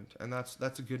I'm different, and that's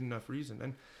a good enough reason.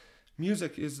 And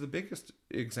music is the biggest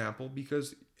example,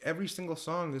 because every single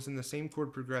song is in the same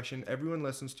chord progression. Everyone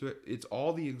listens to it. It's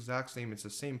all the exact same. It's the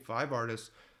same 5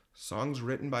 artists, songs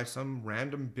written by some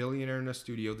random billionaire in a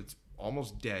studio that's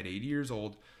almost dead, 80 years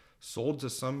old, sold to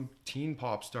some teen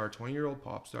pop star, 20-year-old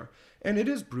pop star. And it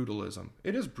is brutalism.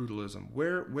 It is brutalism.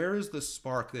 Where is the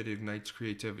spark that ignites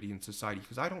creativity in society?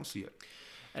 Because I don't see it.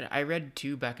 And I read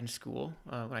too back in school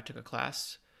when I took a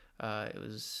class. It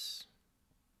was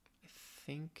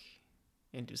like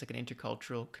an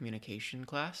intercultural communication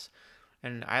class,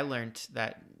 and I learned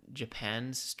that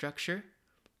Japan's structure,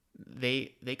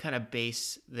 they kind of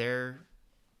base their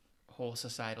whole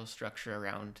societal structure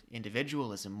around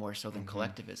individualism more so than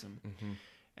collectivism.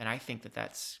 And I think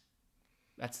that's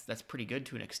pretty good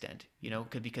to an extent,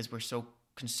 because we're so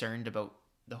concerned about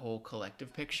the whole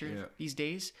collective picture these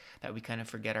days that we kind of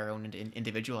forget our own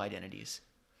individual identities.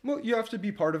 Well, you have to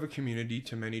be part of a community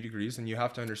to many degrees, and you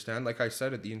have to understand, like I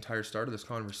said at the entire start of this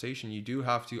conversation, you do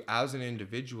have to, as an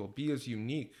individual, be as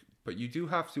unique, but you do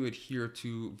have to adhere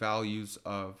to values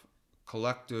of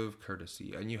collective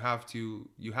courtesy, and you have to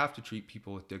treat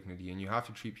people with dignity, and you have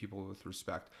to treat people with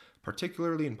respect,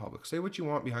 particularly in public. Say what you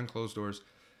want behind closed doors,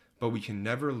 but we can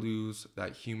never lose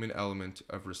that human element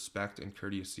of respect and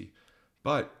courtesy.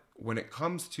 But when it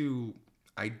comes to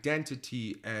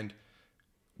identity, and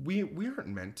we aren't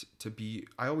meant to be,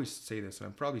 I always say this, and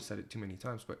I've probably said it too many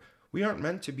times, but we aren't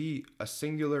meant to be a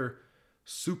singular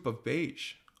soup of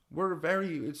beige.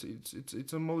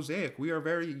 It's a mosaic. We are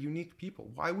very unique people.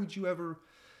 Why would you ever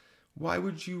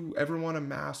want to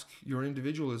mask your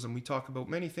individualism? We talk about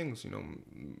many things,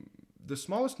 the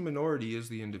smallest minority is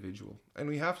the individual, and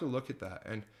we have to look at that.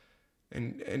 And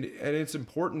it's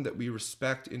important that we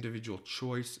respect individual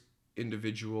choice,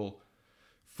 individual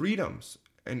freedoms,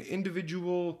 and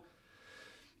individual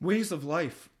ways of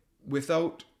life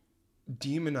without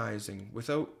demonizing,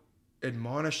 without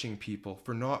admonishing people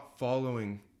for not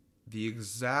following the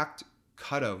exact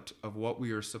cutout of what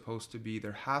we are supposed to be.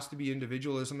 There has to be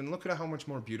individualism, and look at how much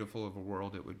more beautiful of a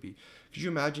world it would be. Could you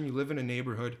imagine you live in a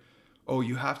neighborhood,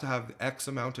 you have to have X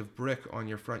amount of brick on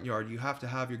your front yard, you have to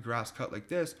have your grass cut like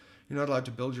this, you're not allowed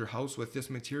to build your house with this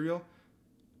material.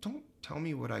 don't tell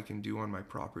me what I can do on my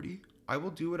property. I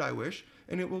will do what I wish,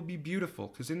 and it will be beautiful,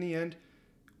 because in the end,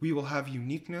 we will have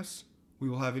uniqueness, we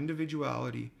will have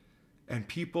individuality, and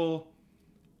people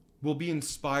will be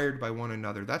inspired by one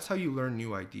another. That's how you learn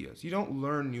new ideas. You don't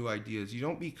learn new ideas. You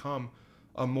don't become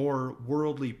a more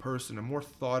worldly person, a more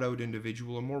thought out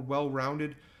individual, a more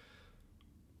well-rounded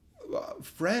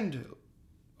friend,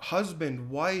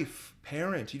 husband, wife,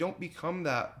 parent. You don't become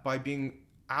that by being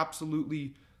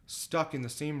absolutely stuck in the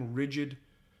same rigid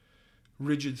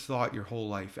thought your whole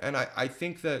life. And I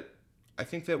think that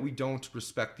we don't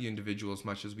respect the individual as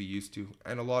much as we used to.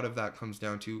 And a lot of that comes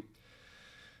down to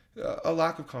a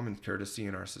lack of common courtesy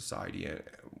in our society. And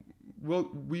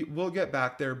we'll get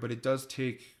back there, but it does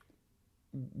take,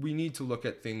 we need to look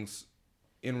at things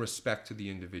in respect to the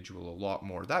individual a lot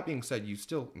more. That being said,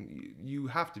 you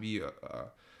have to be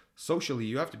socially,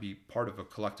 you have to be part of a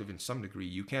collective in some degree.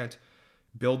 You can't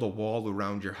build a wall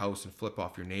around your house and flip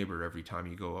off your neighbor every time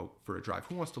you go out for a drive.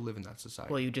 Who wants to live in that society?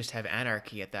 Well, you just have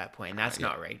anarchy at that point, and that's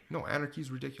not right. No, anarchy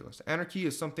is ridiculous. Anarchy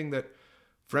is something that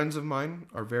friends of mine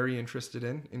are very interested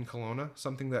in Kelowna,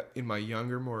 something that in my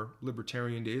younger, more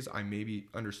libertarian days, I maybe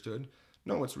understood.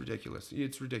 No, it's ridiculous.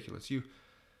 It's ridiculous.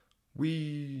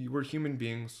 We're human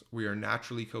beings. We are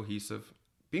naturally cohesive.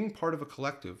 Being part of a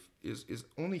collective is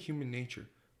only human nature.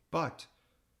 But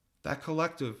that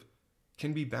collective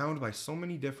can be bound by so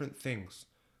many different things.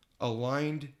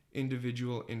 Aligned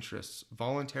individual interests,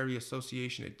 voluntary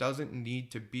association. It doesn't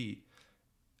need to be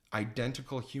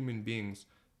identical human beings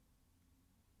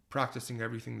practicing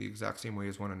everything the exact same way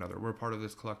as one another. We're part of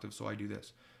this collective, so I do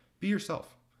this. Be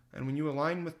yourself. And when you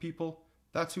align with people,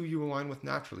 that's who you align with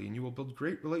naturally, and you will build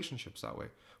great relationships that way.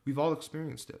 We've all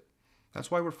experienced it.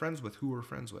 That's why we're friends with who we're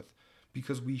friends with,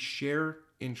 because we share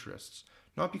interests.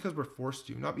 Not because we're forced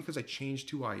to, not because I changed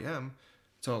who I am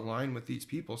to align with these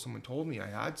people. Someone told me I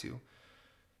had to.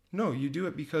 No, you do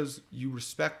it because you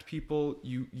respect people,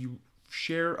 you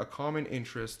share a common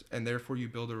interest, and therefore you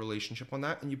build a relationship on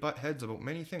that, and you butt heads about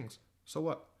many things. So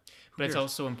what? But it's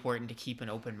also important to keep an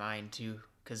open mind too,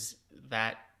 because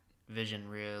that vision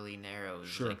really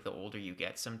narrows like the older you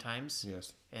get sometimes.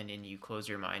 Yes. And then you close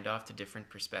your mind off to different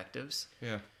perspectives.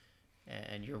 Yeah.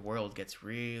 And your world gets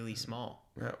really small.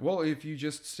 Yeah. Well, if you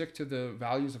just stick to the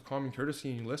values of common courtesy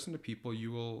and you listen to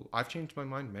people, I've changed my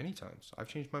mind many times. I've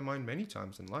changed my mind many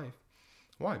times in life.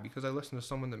 Why? Because I listened to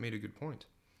someone that made a good point.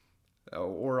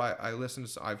 Or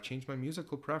I've changed my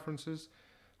musical preferences.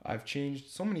 I've changed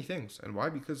so many things. And why?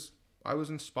 Because I was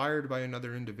inspired by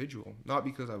another individual. Not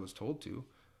because I was told to.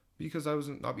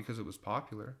 Not because it was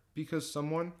popular. Because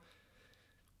someone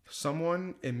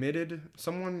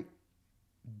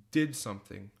did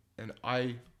something and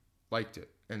I liked it,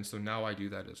 and so now I do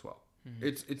that as well. Mm-hmm.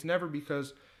 It's never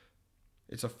because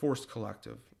it's a forced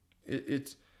collective.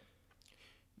 It's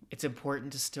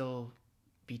important to still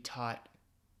be taught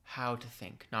how to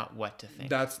think, not what to think.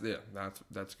 That's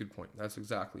a good point. That's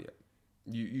exactly it.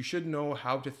 You should know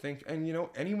how to think, and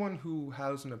anyone who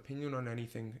has an opinion on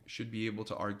anything should be able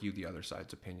to argue the other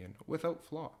side's opinion without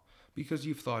flaw. Because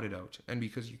you've thought it out, and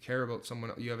because you care about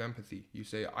someone, you have empathy. You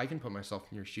say, I can put myself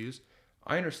in your shoes.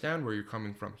 I understand where you're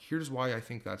coming from. Here's why I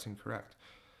think that's incorrect.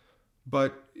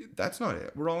 But that's not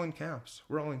it. We're all in camps.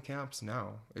 We're all in camps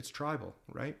now. It's tribal,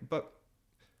 right? But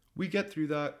we get through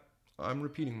that. I'm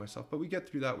repeating myself, but we get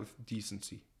through that with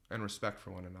decency and respect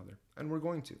for one another. And we're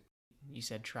going to. You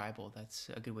said tribal. That's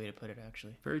a good way to put it,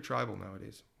 actually. Very tribal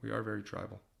nowadays. We are very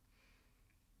tribal.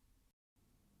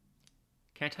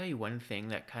 Can I tell you one thing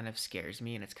that kind of scares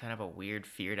me, and it's kind of a weird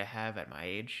fear to have at my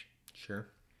age? Sure.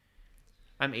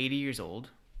 I'm 80 years old,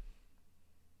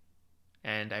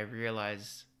 and I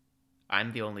realize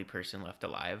I'm the only person left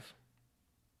alive.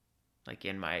 Like,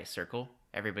 in my circle,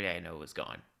 everybody I know is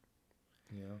gone.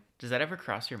 Yeah. Does that ever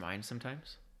cross your mind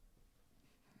sometimes?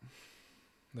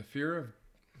 The fear of,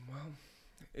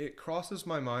 it crosses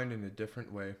my mind in a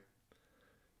different way.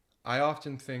 I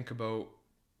often think about,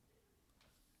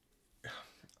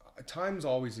 time's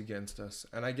always against us,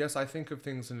 and I guess I think of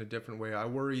things in a different way. I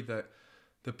worry that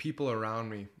the people around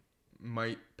me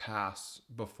might pass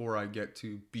before I get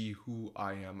to be who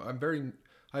I am. I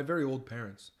have very old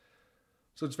parents,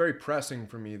 so it's very pressing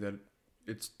for me that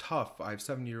it's tough. I have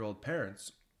 70-year-old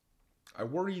parents. I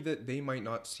worry that they might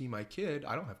not see my kid.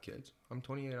 I don't have kids. I'm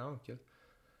 28. I don't have kids.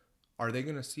 Are they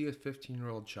going to see a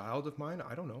 15-year-old child of mine?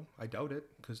 I don't know. I doubt it,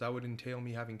 because that would entail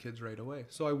me having kids right away.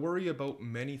 So I worry about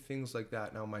many things like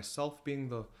that. Now, myself being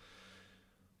the...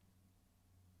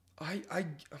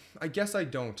 I guess I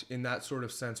don't in that sort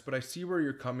of sense, but I see where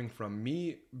you're coming from.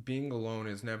 Me being alone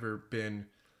has never been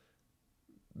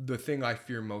the thing I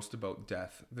fear most about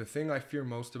death. The thing I fear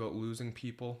most about losing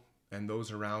people and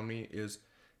those around me is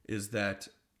that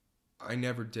I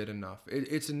never did enough.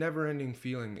 It's a never-ending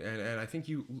feeling, and I think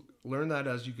you learn that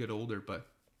as you get older. But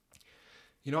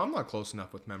I'm not close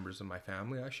enough with members of my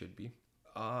family. I should be.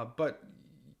 But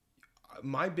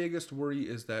my biggest worry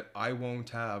is that I won't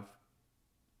have,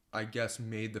 I guess,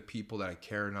 made the people that I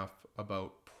care enough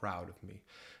about proud of me.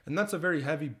 And that's a very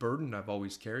heavy burden I've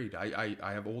always carried. I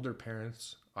have older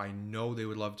parents. I know they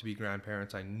would love to be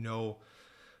grandparents. I know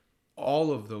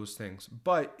all of those things.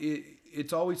 But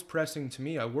it's always pressing to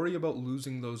me. I worry about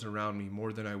losing those around me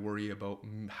more than I worry about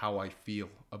how I feel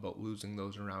about losing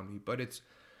those around me. But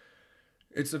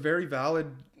it's a very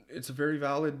valid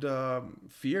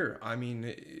fear. I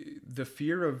mean, the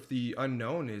fear of the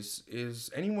unknown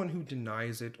is anyone who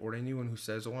denies it, or anyone who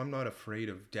says, "Oh, I'm not afraid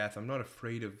of death. I'm not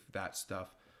afraid of that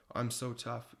stuff. I'm so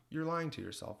tough." You're lying to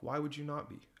yourself. Why would you not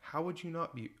be? How would you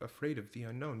not be afraid of the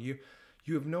unknown? You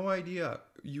have no idea.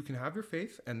 You can have your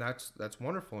faith, and that's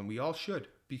wonderful, and we all should,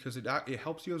 because it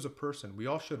helps you as a person. We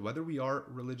all should, whether we are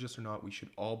religious or not. We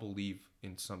should all believe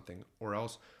in something, or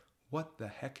else, what the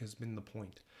heck has been the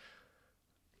point?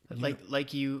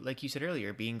 Like you said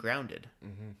earlier, being grounded.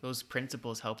 Mm-hmm. Those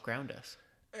principles help ground us.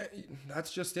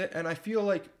 That's just it. And I feel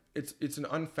like it's an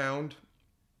unfound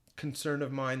concern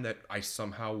of mine that I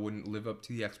somehow wouldn't live up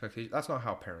to the expectation. That's not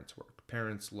how parents work.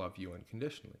 Parents love you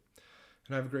unconditionally.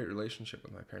 And I have a great relationship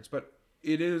with my parents. But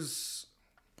it is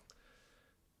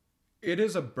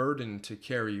a burden to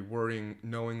carry, worrying,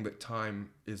 knowing that time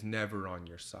is never on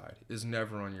your side.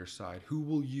 Who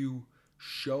will you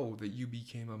show that you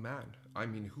became a man? I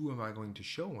mean, who am I going to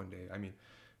show one day? I mean,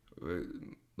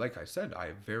 like I said, I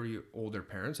have very older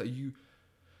parents.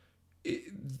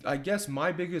 I guess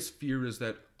my biggest fear is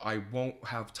that I won't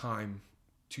have time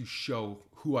to show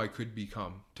who I could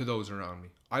become to those around me.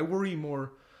 I worry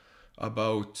more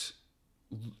about,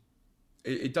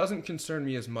 it doesn't concern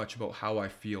me as much about how I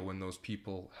feel when those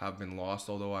people have been lost,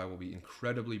 although I will be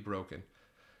incredibly broken.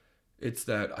 It's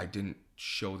that I didn't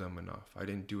show them enough. I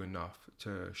didn't do enough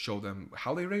to show them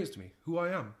how they raised me, who I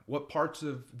am, what parts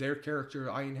of their character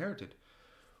I inherited,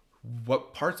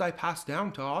 what parts I passed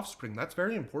down to offspring. That's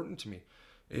very important to me.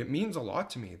 It means a lot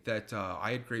to me that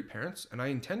I had great parents, and I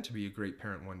intend to be a great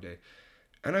parent one day.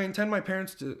 And I intend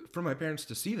for my parents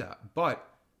to see that. But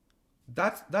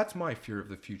that's my fear of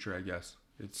the future, I guess.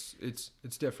 It's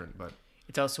different, but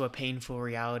it's also a painful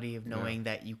reality of knowing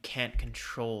that you can't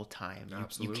control time.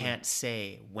 You can't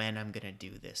say when I'm going to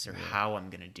do this or how I'm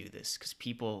going to do this, because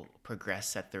people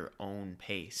progress at their own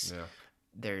pace. Yeah.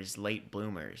 There's late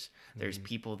bloomers. There's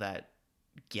people that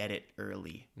get it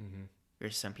early. Mm-hmm.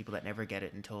 There's some people that never get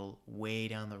it until way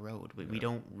down the road. We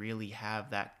don't really have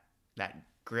that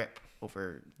grip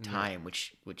over time,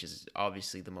 which is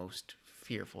obviously the most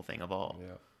fearful thing of all.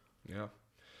 Yeah.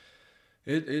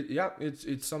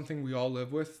 It's something we all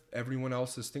live with. Everyone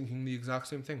else is thinking the exact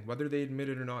same thing, whether they admit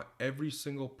it or not. Every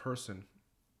single person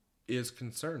is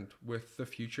concerned with the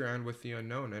future and with the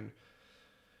unknown. And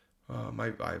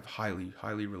I have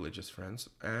highly religious friends,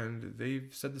 and they've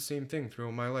said the same thing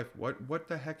throughout my life. What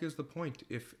the heck is the point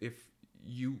if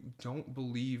you don't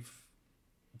believe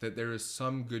that there is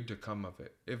some good to come of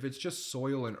it? If it's just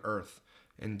soil and earth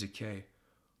and decay,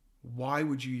 why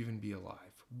would you even be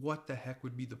alive? What the heck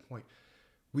would be the point?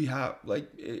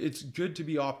 It's good to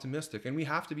be optimistic, and we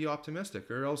have to be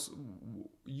optimistic, or else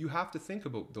you have to think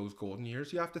about those golden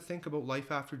years. You have to think about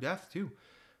life after death too.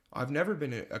 I've never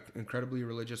been an incredibly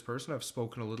religious person. I've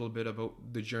spoken a little bit about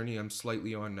the journey I'm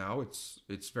slightly on now.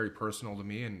 It's very personal to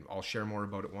me, and I'll share more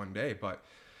about it one day. But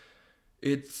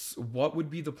it's, what would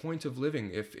be the point of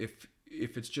living if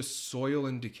it's just soil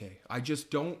and decay? I just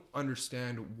don't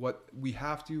understand. What we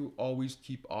have to always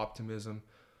keep optimism.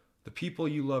 The people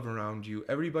you love around you,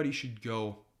 everybody should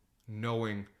go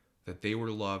knowing that they were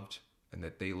loved and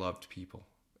that they loved people.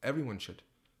 Everyone should.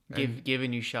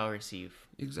 Given you shall receive.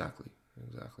 Exactly.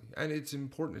 And it's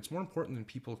important. It's more important than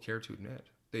people care to admit.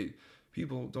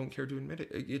 People don't care to admit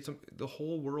it. The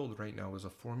whole world right now is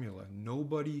a formula.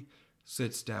 Nobody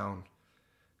sits down.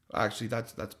 Actually,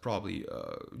 that's probably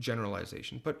a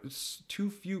generalization, but it's too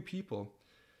few people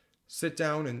sit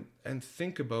down and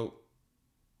think about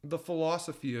the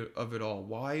philosophy of it all.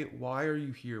 Why are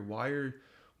you here? Why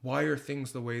are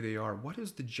things the way they are? What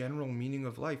is the general meaning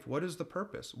of life? What is the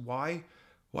purpose? Why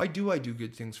do I do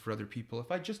good things for other people?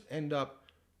 If I just end up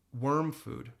worm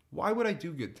food, why would I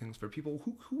do good things for people?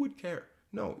 Who would care?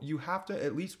 No, you have to,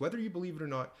 at least, whether you believe it or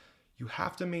not, you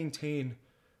have to maintain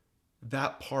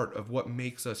that part of what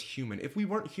makes us human. If we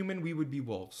weren't human, we would be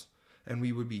wolves, and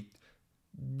we would be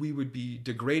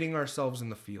degrading ourselves in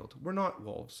the field. We're not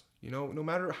wolves. No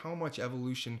matter how much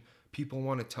evolution people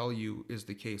want to tell you is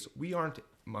the case. We aren't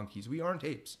monkeys. We aren't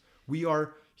apes. We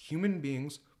are human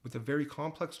beings with a very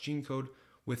complex gene code,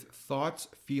 with thoughts,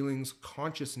 feelings,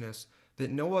 consciousness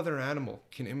that no other animal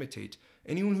can imitate.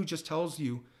 Anyone who just tells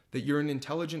you that you're an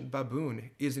intelligent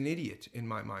baboon is an idiot in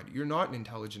my mind. You're not an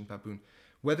intelligent baboon.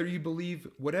 Whether you believe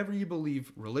whatever you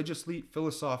believe religiously,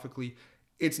 philosophically,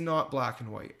 it's not black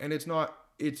and white. And it's not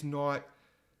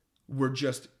we're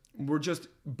just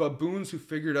baboons who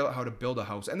figured out how to build a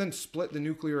house and then split the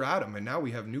nuclear atom, and now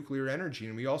we have nuclear energy,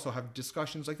 and we also have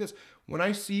discussions like this. When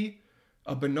I see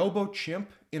a bonobo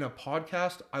chimp in a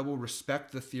podcast, I will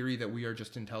respect the theory that we are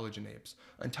just intelligent apes.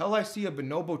 Until I see a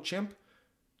bonobo chimp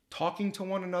talking to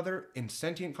one another in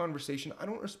sentient conversation, I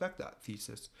don't respect that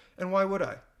thesis. And why would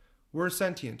I? We're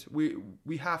sentient.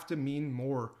 We have to mean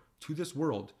more to this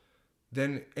world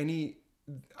than any...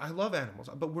 I love animals,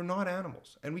 but we're not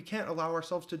animals, and we can't allow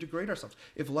ourselves to degrade ourselves.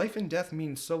 If life and death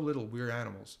means so little, we're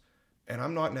animals, and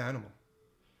I'm not an animal.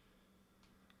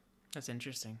 That's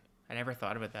interesting. I never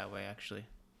thought of it that way, actually.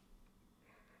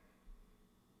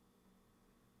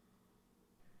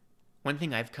 One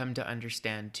thing I've come to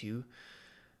understand too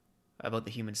about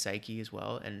the human psyche as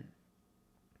well,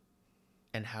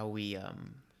 and how we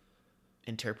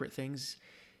interpret things,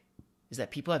 is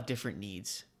that people have different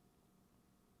needs.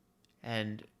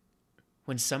 And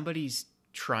when somebody's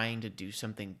trying to do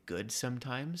something good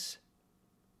sometimes,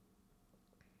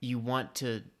 you want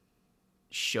to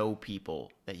show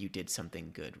people that you did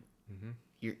something good. Mm-hmm.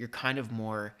 You're kind of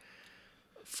more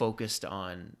focused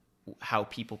on how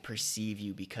people perceive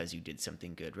you because you did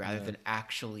something good, rather than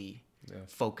actually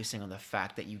focusing on the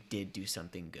fact that you did do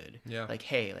something good. Yeah. Like,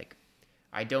 hey, like,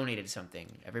 I donated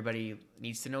something. Everybody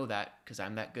needs to know that because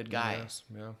I'm that good guy. Yes.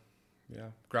 Yeah.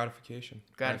 Yeah, gratification.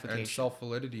 And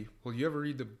self-validity. Will you ever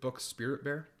read the book Spirit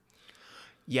Bear?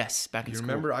 Yes, back in school.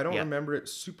 You remember? I don't remember it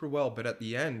super well, but at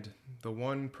the end, the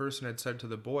one person had said to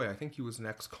the boy, I think he was an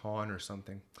ex-con or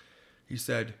something, he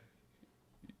said,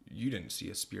 you didn't see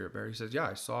a spirit bear. He says, yeah,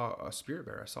 I saw a spirit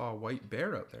bear. I saw a white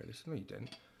bear out there. They said, no, you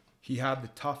didn't. He had the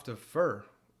tuft of fur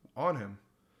on him.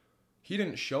 He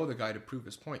didn't show the guy to prove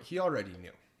his point. He already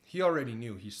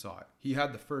knew. He saw it. He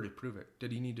had the fur to prove it.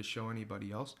 Did he need to show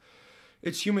anybody else?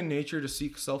 It's human nature to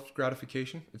seek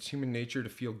self-gratification. It's human nature to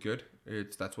feel good.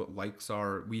 That's what likes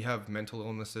are. We have mental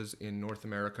illnesses in North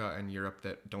America and Europe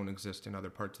that don't exist in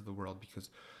other parts of the world because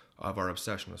of our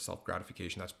obsession with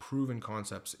self-gratification. That's proven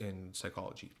concepts in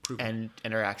psychology. Proven.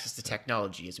 And our access to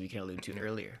technology, as we can allude to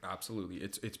earlier. Absolutely.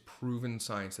 It's proven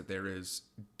science that there is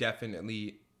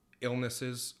definitely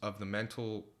illnesses of the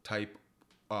mental type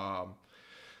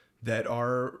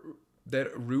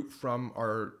that root from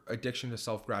our addiction to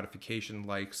self-gratification,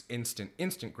 like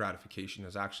instant gratification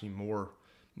is actually more,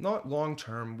 not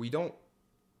long-term.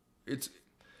 It's,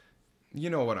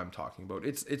 you know what I'm talking about.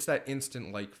 It's that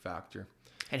instant like factor.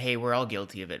 And hey, we're all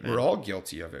guilty of it, man. We're all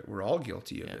guilty of it.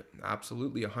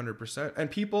 Absolutely 100%.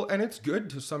 And it's good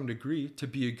to some degree to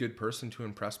be a good person, to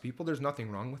impress people. There's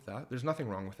nothing wrong with that.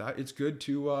 It's good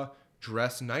to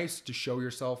dress nice, to show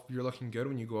yourself you're looking good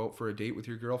when you go out for a date with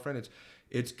your girlfriend.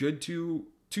 It's good to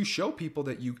show people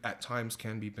that you at times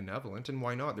can be benevolent, and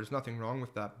why not? There's nothing wrong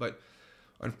with that. But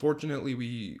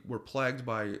unfortunately, we're plagued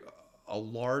by a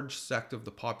large sect of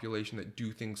the population that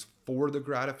do things for the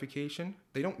gratification.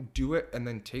 They don't do it and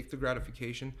then take the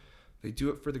gratification. They do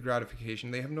it for the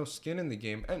gratification. They have no skin in the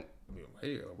game. And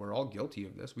hey, we're all guilty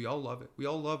of this. We all love it. We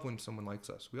all love when someone likes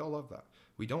us. We all love that.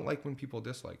 We don't like when people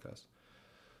dislike us.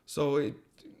 So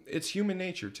it's human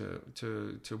nature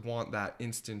to want that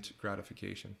instant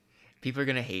gratification. People are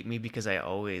going to hate me because I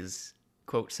always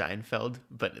quote Seinfeld,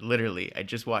 but literally, I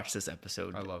just watched this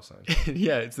episode. I love Seinfeld.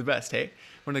 Yeah, it's the best, hey?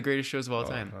 One of the greatest shows of all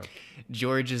time.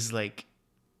 George is like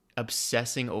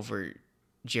obsessing over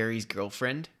Jerry's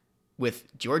girlfriend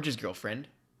with George's girlfriend.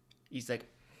 He's like,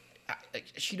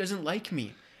 she doesn't like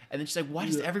me. And then she's like, why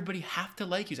does everybody have to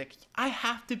like you? He's like, I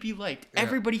have to be liked. Yeah.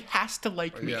 Everybody has to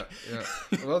like me. Yeah.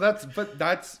 Well,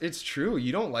 it's true.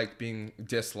 You don't like being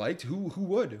disliked. Who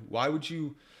would? Why would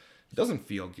you? It doesn't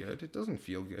feel good.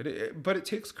 But it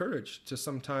takes courage to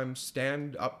sometimes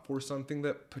stand up for something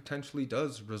that potentially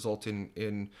does result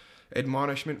in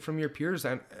admonishment from your peers.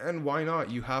 And why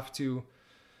not? You have to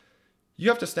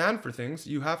stand for things.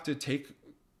 You have to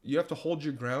hold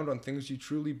your ground on things you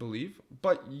truly believe,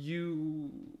 but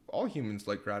all humans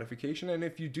like gratification. And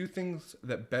if you do things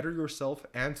that better yourself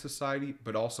and society,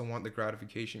 but also want the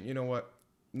gratification, you know what?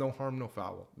 No harm, no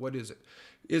foul. What is it?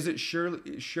 Is it sure?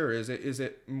 Is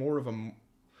it more of a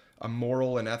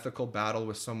moral and ethical battle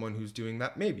with someone who's doing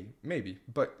that? Maybe.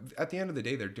 But at the end of the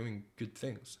day, they're doing good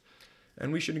things,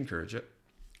 and we should encourage it.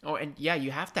 Oh, and yeah,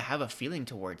 you have to have a feeling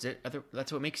towards it.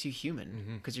 That's what makes you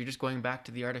human. Because you're just going back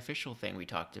to the artificial thing we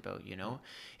talked about.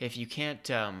 If you can't,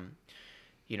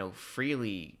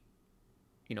 freely,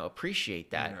 appreciate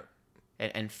that. Yeah.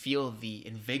 And feel the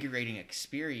invigorating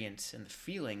experience and the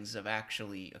feelings of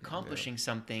actually accomplishing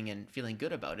something and feeling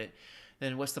good about it,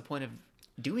 then what's the point of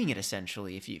doing it?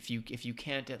 Essentially, if you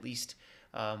can't at least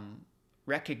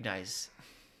recognize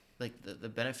like the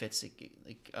benefits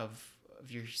like of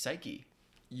your psyche.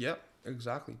 Yep,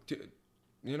 exactly.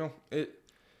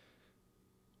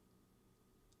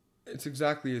 It's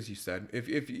exactly as you said.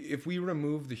 If we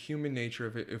remove the human nature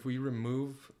of it, if we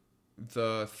remove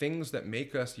the things that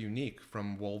make us unique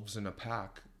from wolves in a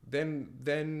pack,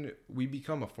 then we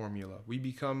become a formula. We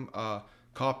become a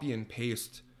copy and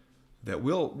paste that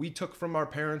we took from our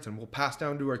parents and we'll pass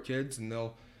down to our kids, and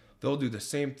they'll do the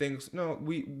same things. No,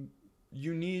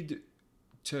 you need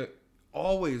to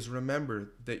always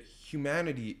remember that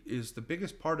humanity is the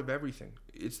biggest part of everything.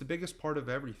 It's the biggest part of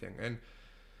everything, and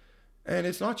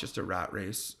it's not just a rat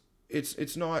race.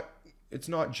 It's not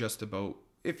just about,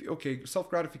 if okay, self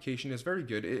gratification is very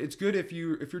good. It's good if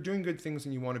you're doing good things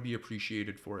and you want to be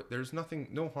appreciated for it. There's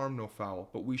no harm, no foul.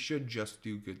 But we should just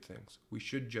do good things. We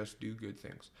should just do good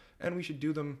things, and we should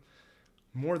do them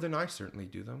more than I certainly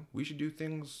do them. We should do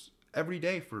things every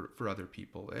day for other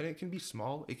people, and it can be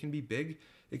small, it can be big,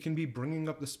 it can be bringing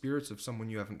up the spirits of someone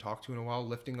you haven't talked to in a while,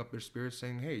 lifting up their spirits,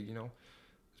 saying, hey,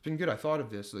 it's been good. I thought of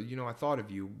this. I thought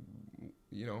of you.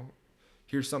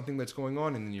 Here's something that's going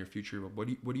on in the near future. What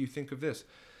do you think of this?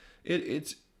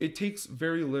 It takes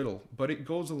very little, but it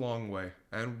goes a long way,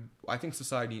 and I think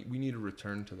society, we need to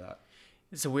return to that.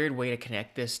 It's a weird way to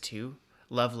connect this to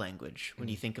love language when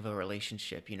you think of a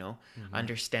relationship.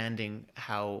 Understanding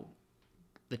how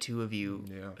the two of you,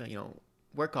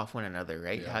 work off one another,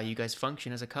 right? Yeah. How you guys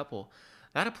function as a couple.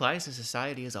 That applies to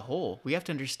society as a whole. We have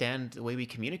to understand the way we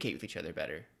communicate with each other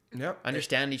better. Yeah.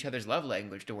 Understand each other's love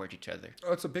language towards each other.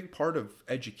 It's a big part of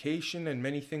education and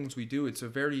many things we do. It's a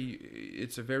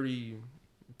very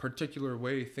particular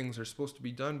way things are supposed to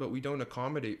be done, but we don't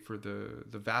accommodate for the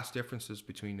vast differences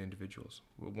between individuals,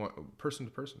 person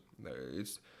to person.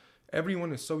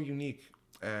 Everyone is so unique,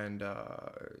 and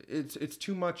it's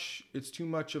too much. It's too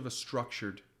much of a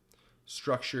structured.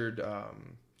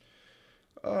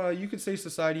 You could say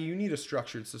society. You need a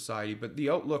structured society, but the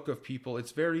outlook of people,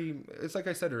 it's like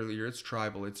I said earlier, it's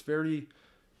tribal. It's very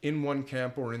in one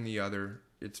camp or in the other.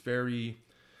 It's very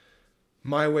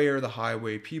my way or the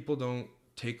highway. People don't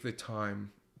take the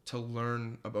time to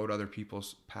learn about other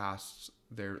people's pasts,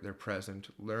 their present,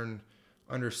 learn,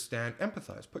 understand,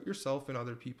 empathize, put yourself in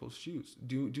other people's shoes.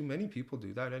 Do many people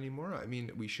do that anymore? I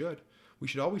mean, we should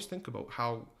always think about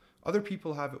how other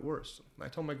people have it worse. I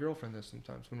tell my girlfriend this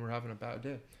sometimes when we're having a bad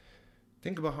day.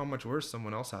 Think about how much worse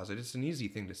someone else has it. It's an easy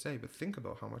thing to say, but think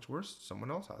about how much worse someone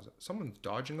else has it. Someone's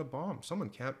dodging a bomb. Someone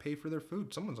can't pay for their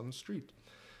food. Someone's on the street.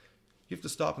 You have to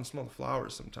stop and smell the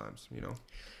flowers sometimes,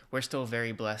 We're still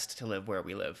very blessed to live where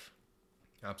we live.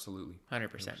 Absolutely.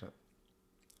 100%.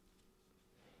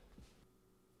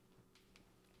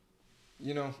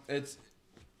 It's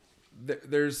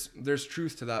there's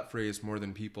truth to that phrase more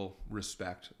than people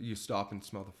respect. You stop and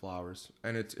smell the flowers,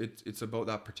 and it's about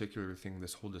that particular thing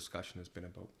this whole discussion has been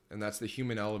about, and that's the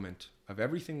human element of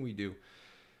everything we do.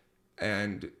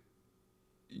 And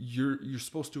you're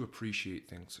supposed to appreciate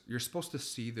things. You're supposed to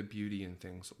see the beauty in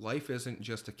things. Life isn't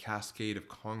just a cascade of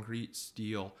concrete,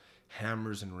 steel,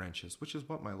 hammers, and wrenches, which is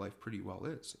what my life pretty well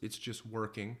is. It's just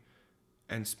working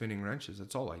and spinning wrenches.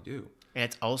 That's all I do. And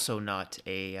it's also not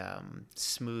a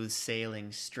smooth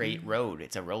sailing straight road.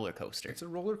 It's a roller coaster. It's a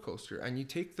roller coaster, and you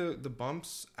take the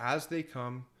bumps as they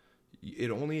come.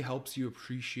 It only helps you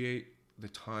appreciate the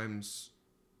times,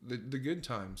 the good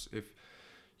times. If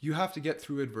you have to get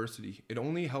through adversity, it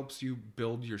only helps you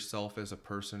build yourself as a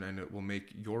person, and it will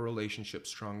make your relationship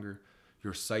stronger,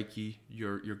 your psyche,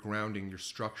 your grounding, your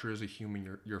structure as a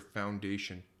human, your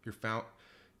foundation,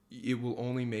 it will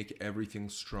only make everything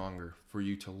stronger for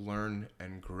you to learn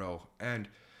and grow. And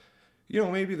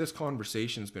maybe this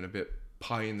conversation's been a bit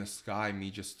pie in the sky,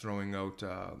 me just throwing out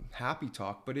happy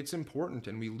talk, but it's important,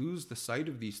 and we lose the sight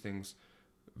of these things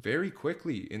very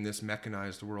quickly in this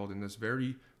mechanized world, in this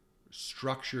very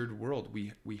structured world.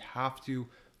 We have to,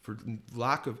 for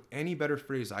lack of any better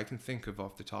phrase I can think of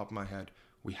off the top of my head,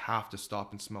 we have to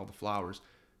stop and smell the flowers,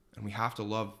 and we have to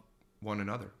love one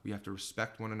another. We have to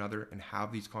respect one another and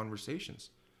have these conversations.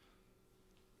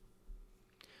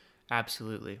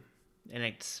 Absolutely. And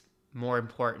it's more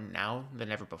important now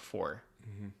than ever before.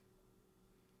 Mm-hmm.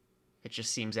 It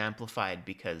just seems amplified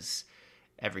because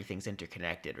everything's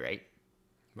interconnected, right?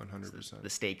 100%. The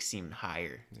stakes seem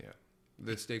higher. Yeah.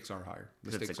 The stakes are higher.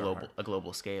 The 'Cause stakes it's are higher. a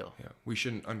global scale. Yeah, we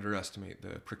shouldn't underestimate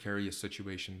the precarious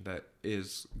situation that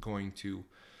is going to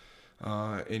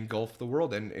engulf the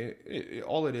world, and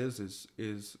all it is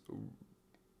it's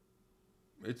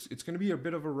going to be a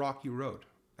bit of a rocky road,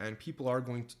 and people are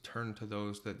going to turn to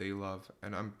those that they love,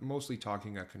 and I'm mostly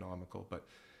talking economical, but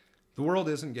the world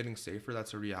isn't getting safer.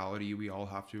 That's a reality we all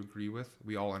have to agree with.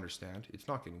 We all understand it's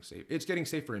not getting safe. It's getting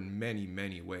safer in many,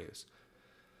 many ways,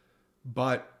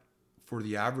 but for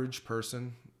the average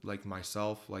person like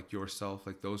myself, like yourself,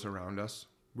 like those around us,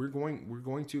 we're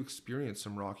going to experience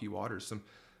some rocky waters,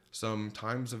 some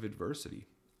times of adversity,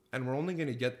 and we're only going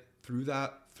to get through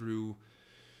that through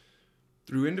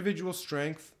individual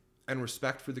strength and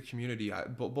respect for the community.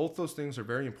 Both those things are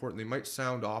very important. They might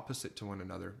sound opposite to one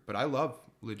another, but I love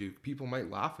Leduc. People might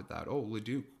laugh at that. Oh,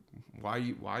 Leduc, why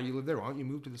you live there? Why don't you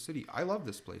move to the city? I love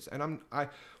this place, and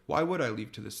why would I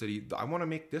leave to the city? I want to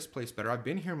make this place better. I've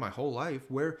been here my whole life.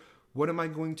 What am I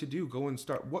going to do? Go and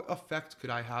start. What effect could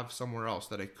I have somewhere else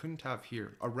that I couldn't have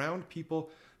here, around people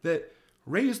that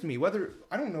raised me? Whether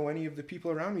I don't know any of the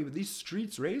people around me, but these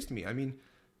streets raised me. I mean,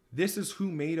 this is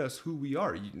who made us who we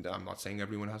are. I'm not saying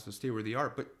everyone has to stay where they are,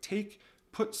 but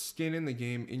put skin in the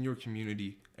game in your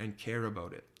community and care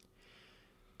about it.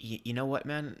 You know what,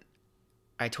 man?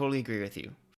 I totally agree with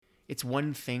you. It's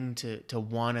one thing to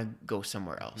want to go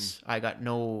somewhere else. I got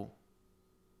no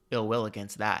ill will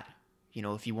against that. You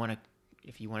know, if you want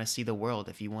to see the world,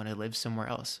 if you want to live somewhere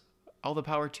else, all the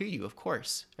power to you, of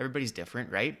course. Everybody's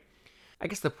different, right? I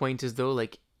guess the point is, though,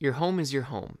 like, your home is your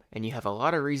home, and you have a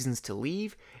lot of reasons to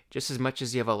leave, just as much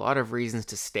as you have a lot of reasons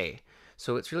to stay.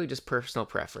 So it's really just personal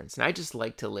preference. And I just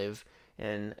like to live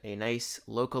in a nice,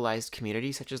 localized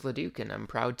community such as Leduc, and I'm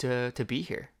proud to be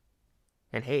here.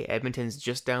 And hey, Edmonton's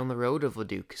just down the road of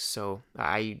Leduc, so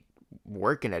I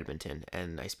work in Edmonton,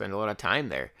 and I spend a lot of time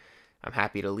there. I'm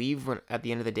happy to leave at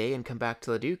the end of the day and come back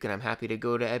to Leduc, and I'm happy to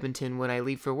go to Edmonton when I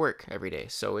leave for work every day.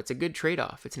 So it's a good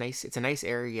trade-off. It's nice. It's a nice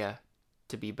area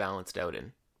to be balanced out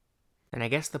in. And I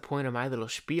guess the point of my little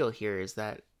spiel here is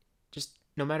that just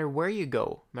no matter where you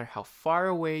go, no matter how far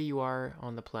away you are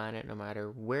on the planet, no matter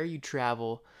where you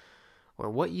travel or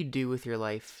what you do with your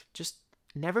life, just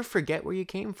never forget where you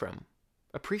came from.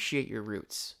 Appreciate your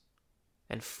roots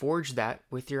and forge that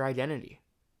with your identity,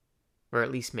 or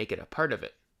at least make it a part of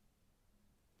it.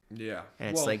 Yeah.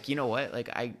 And it's like, you know what? Like,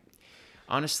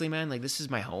 honestly, man, like, this is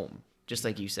my home. Just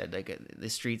like you said, like, the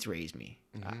streets raised me.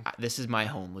 This is my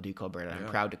home, Leduc, Alberta. I'm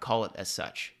proud to call it as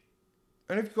such.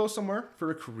 And if you go somewhere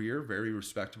for a career, very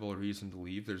respectable reason to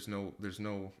leave. There's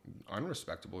no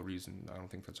unrespectable reason. I don't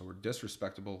think that's a word.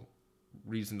 Disrespectable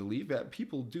reason to leave.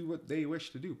 People do what they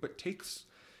wish to do, but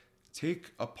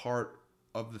take a part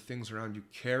of the things around you.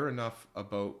 Care enough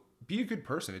about. Be a good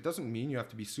person. It doesn't mean you have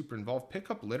to be super involved. Pick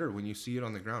up litter when you see it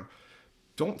on the ground.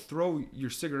 Don't throw your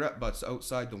cigarette butts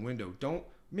outside the window. Don't.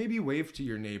 Maybe wave to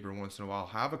your neighbor once in a while.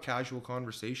 Have a casual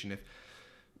conversation.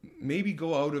 Maybe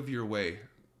go out of your way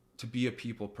to be a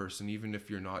people person, even if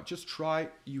you're not. Just try.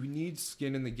 You need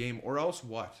skin in the game, or else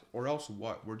what?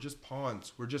 We're just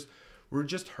pawns. We're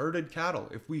just herded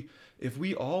cattle. If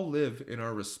we all live in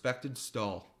our respected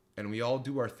stall and we all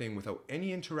do our thing without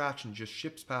any interaction, just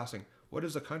ships passing, what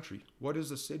is a country? What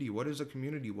is a city? What is a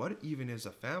community? What even is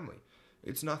a family?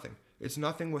 It's nothing. It's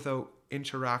nothing without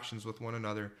interactions with one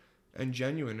another. And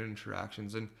genuine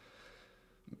interactions, and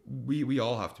we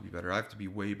all have to be better. I have to be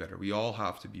way better. We all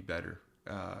have to be better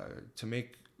to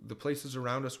make the places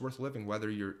around us worth living. Whether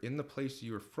you're in the place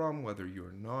you're from, whether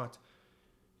you're not,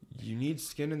 you need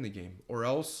skin in the game, or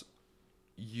else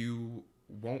you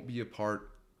won't be a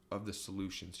part of the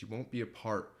solutions. You won't be a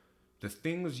part. The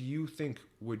things you think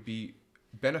would be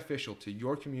beneficial to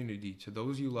your community, to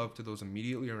those you love, to those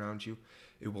immediately around you,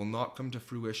 it will not come to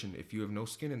fruition if you have no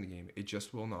skin in the game. It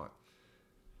just will not.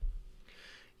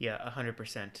 Yeah,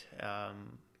 100%.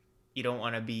 You don't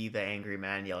want to be the angry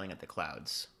man yelling at the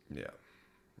clouds. Yeah,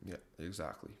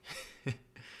 exactly.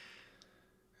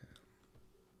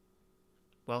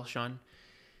 Well, Sean,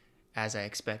 as I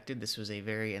expected, this was a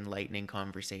very enlightening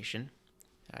conversation.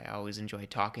 I always enjoy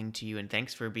talking to you, and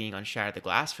thanks for being on Shatter the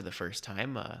Glass for the first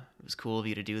time. It was cool of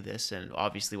you to do this, and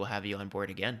obviously we'll have you on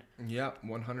board again. Yeah,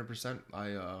 100%.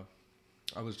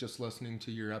 I was just listening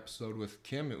to your episode with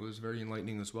Kim. It was very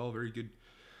enlightening as well. Very good,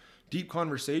 deep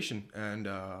conversation, and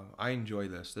I enjoy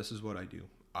this. This is what I do.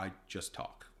 I just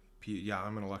talk. Yeah,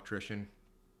 I'm an electrician.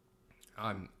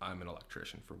 I'm an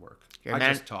electrician for work.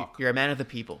 Just talk. You're a man of the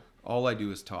people. All I do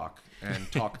is talk,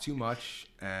 and talk too much,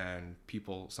 and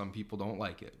some people don't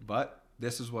like it. But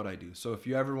this is what I do. So if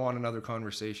you ever want another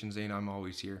conversation, Zane, I'm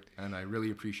always here. And I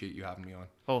really appreciate you having me on.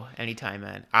 Oh, anytime,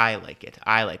 man. I like it.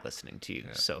 I like listening to you.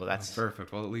 Yeah. So that's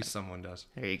perfect. Well, at least someone does.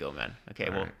 There you go, man. Okay,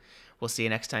 well, we'll see you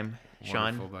next time, Sean.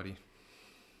 Wonderful, buddy.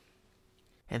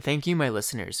 And thank you, my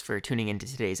listeners, for tuning into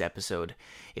today's episode.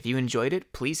 If you enjoyed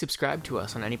it, please subscribe to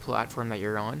us on any platform that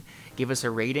you're on, give us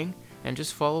a rating, and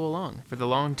just follow along for the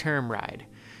long-term ride.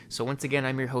 So once again,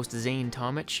 I'm your host, Zane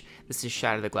Tomich. This is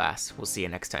Shatter the Glass. We'll see you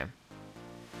next time.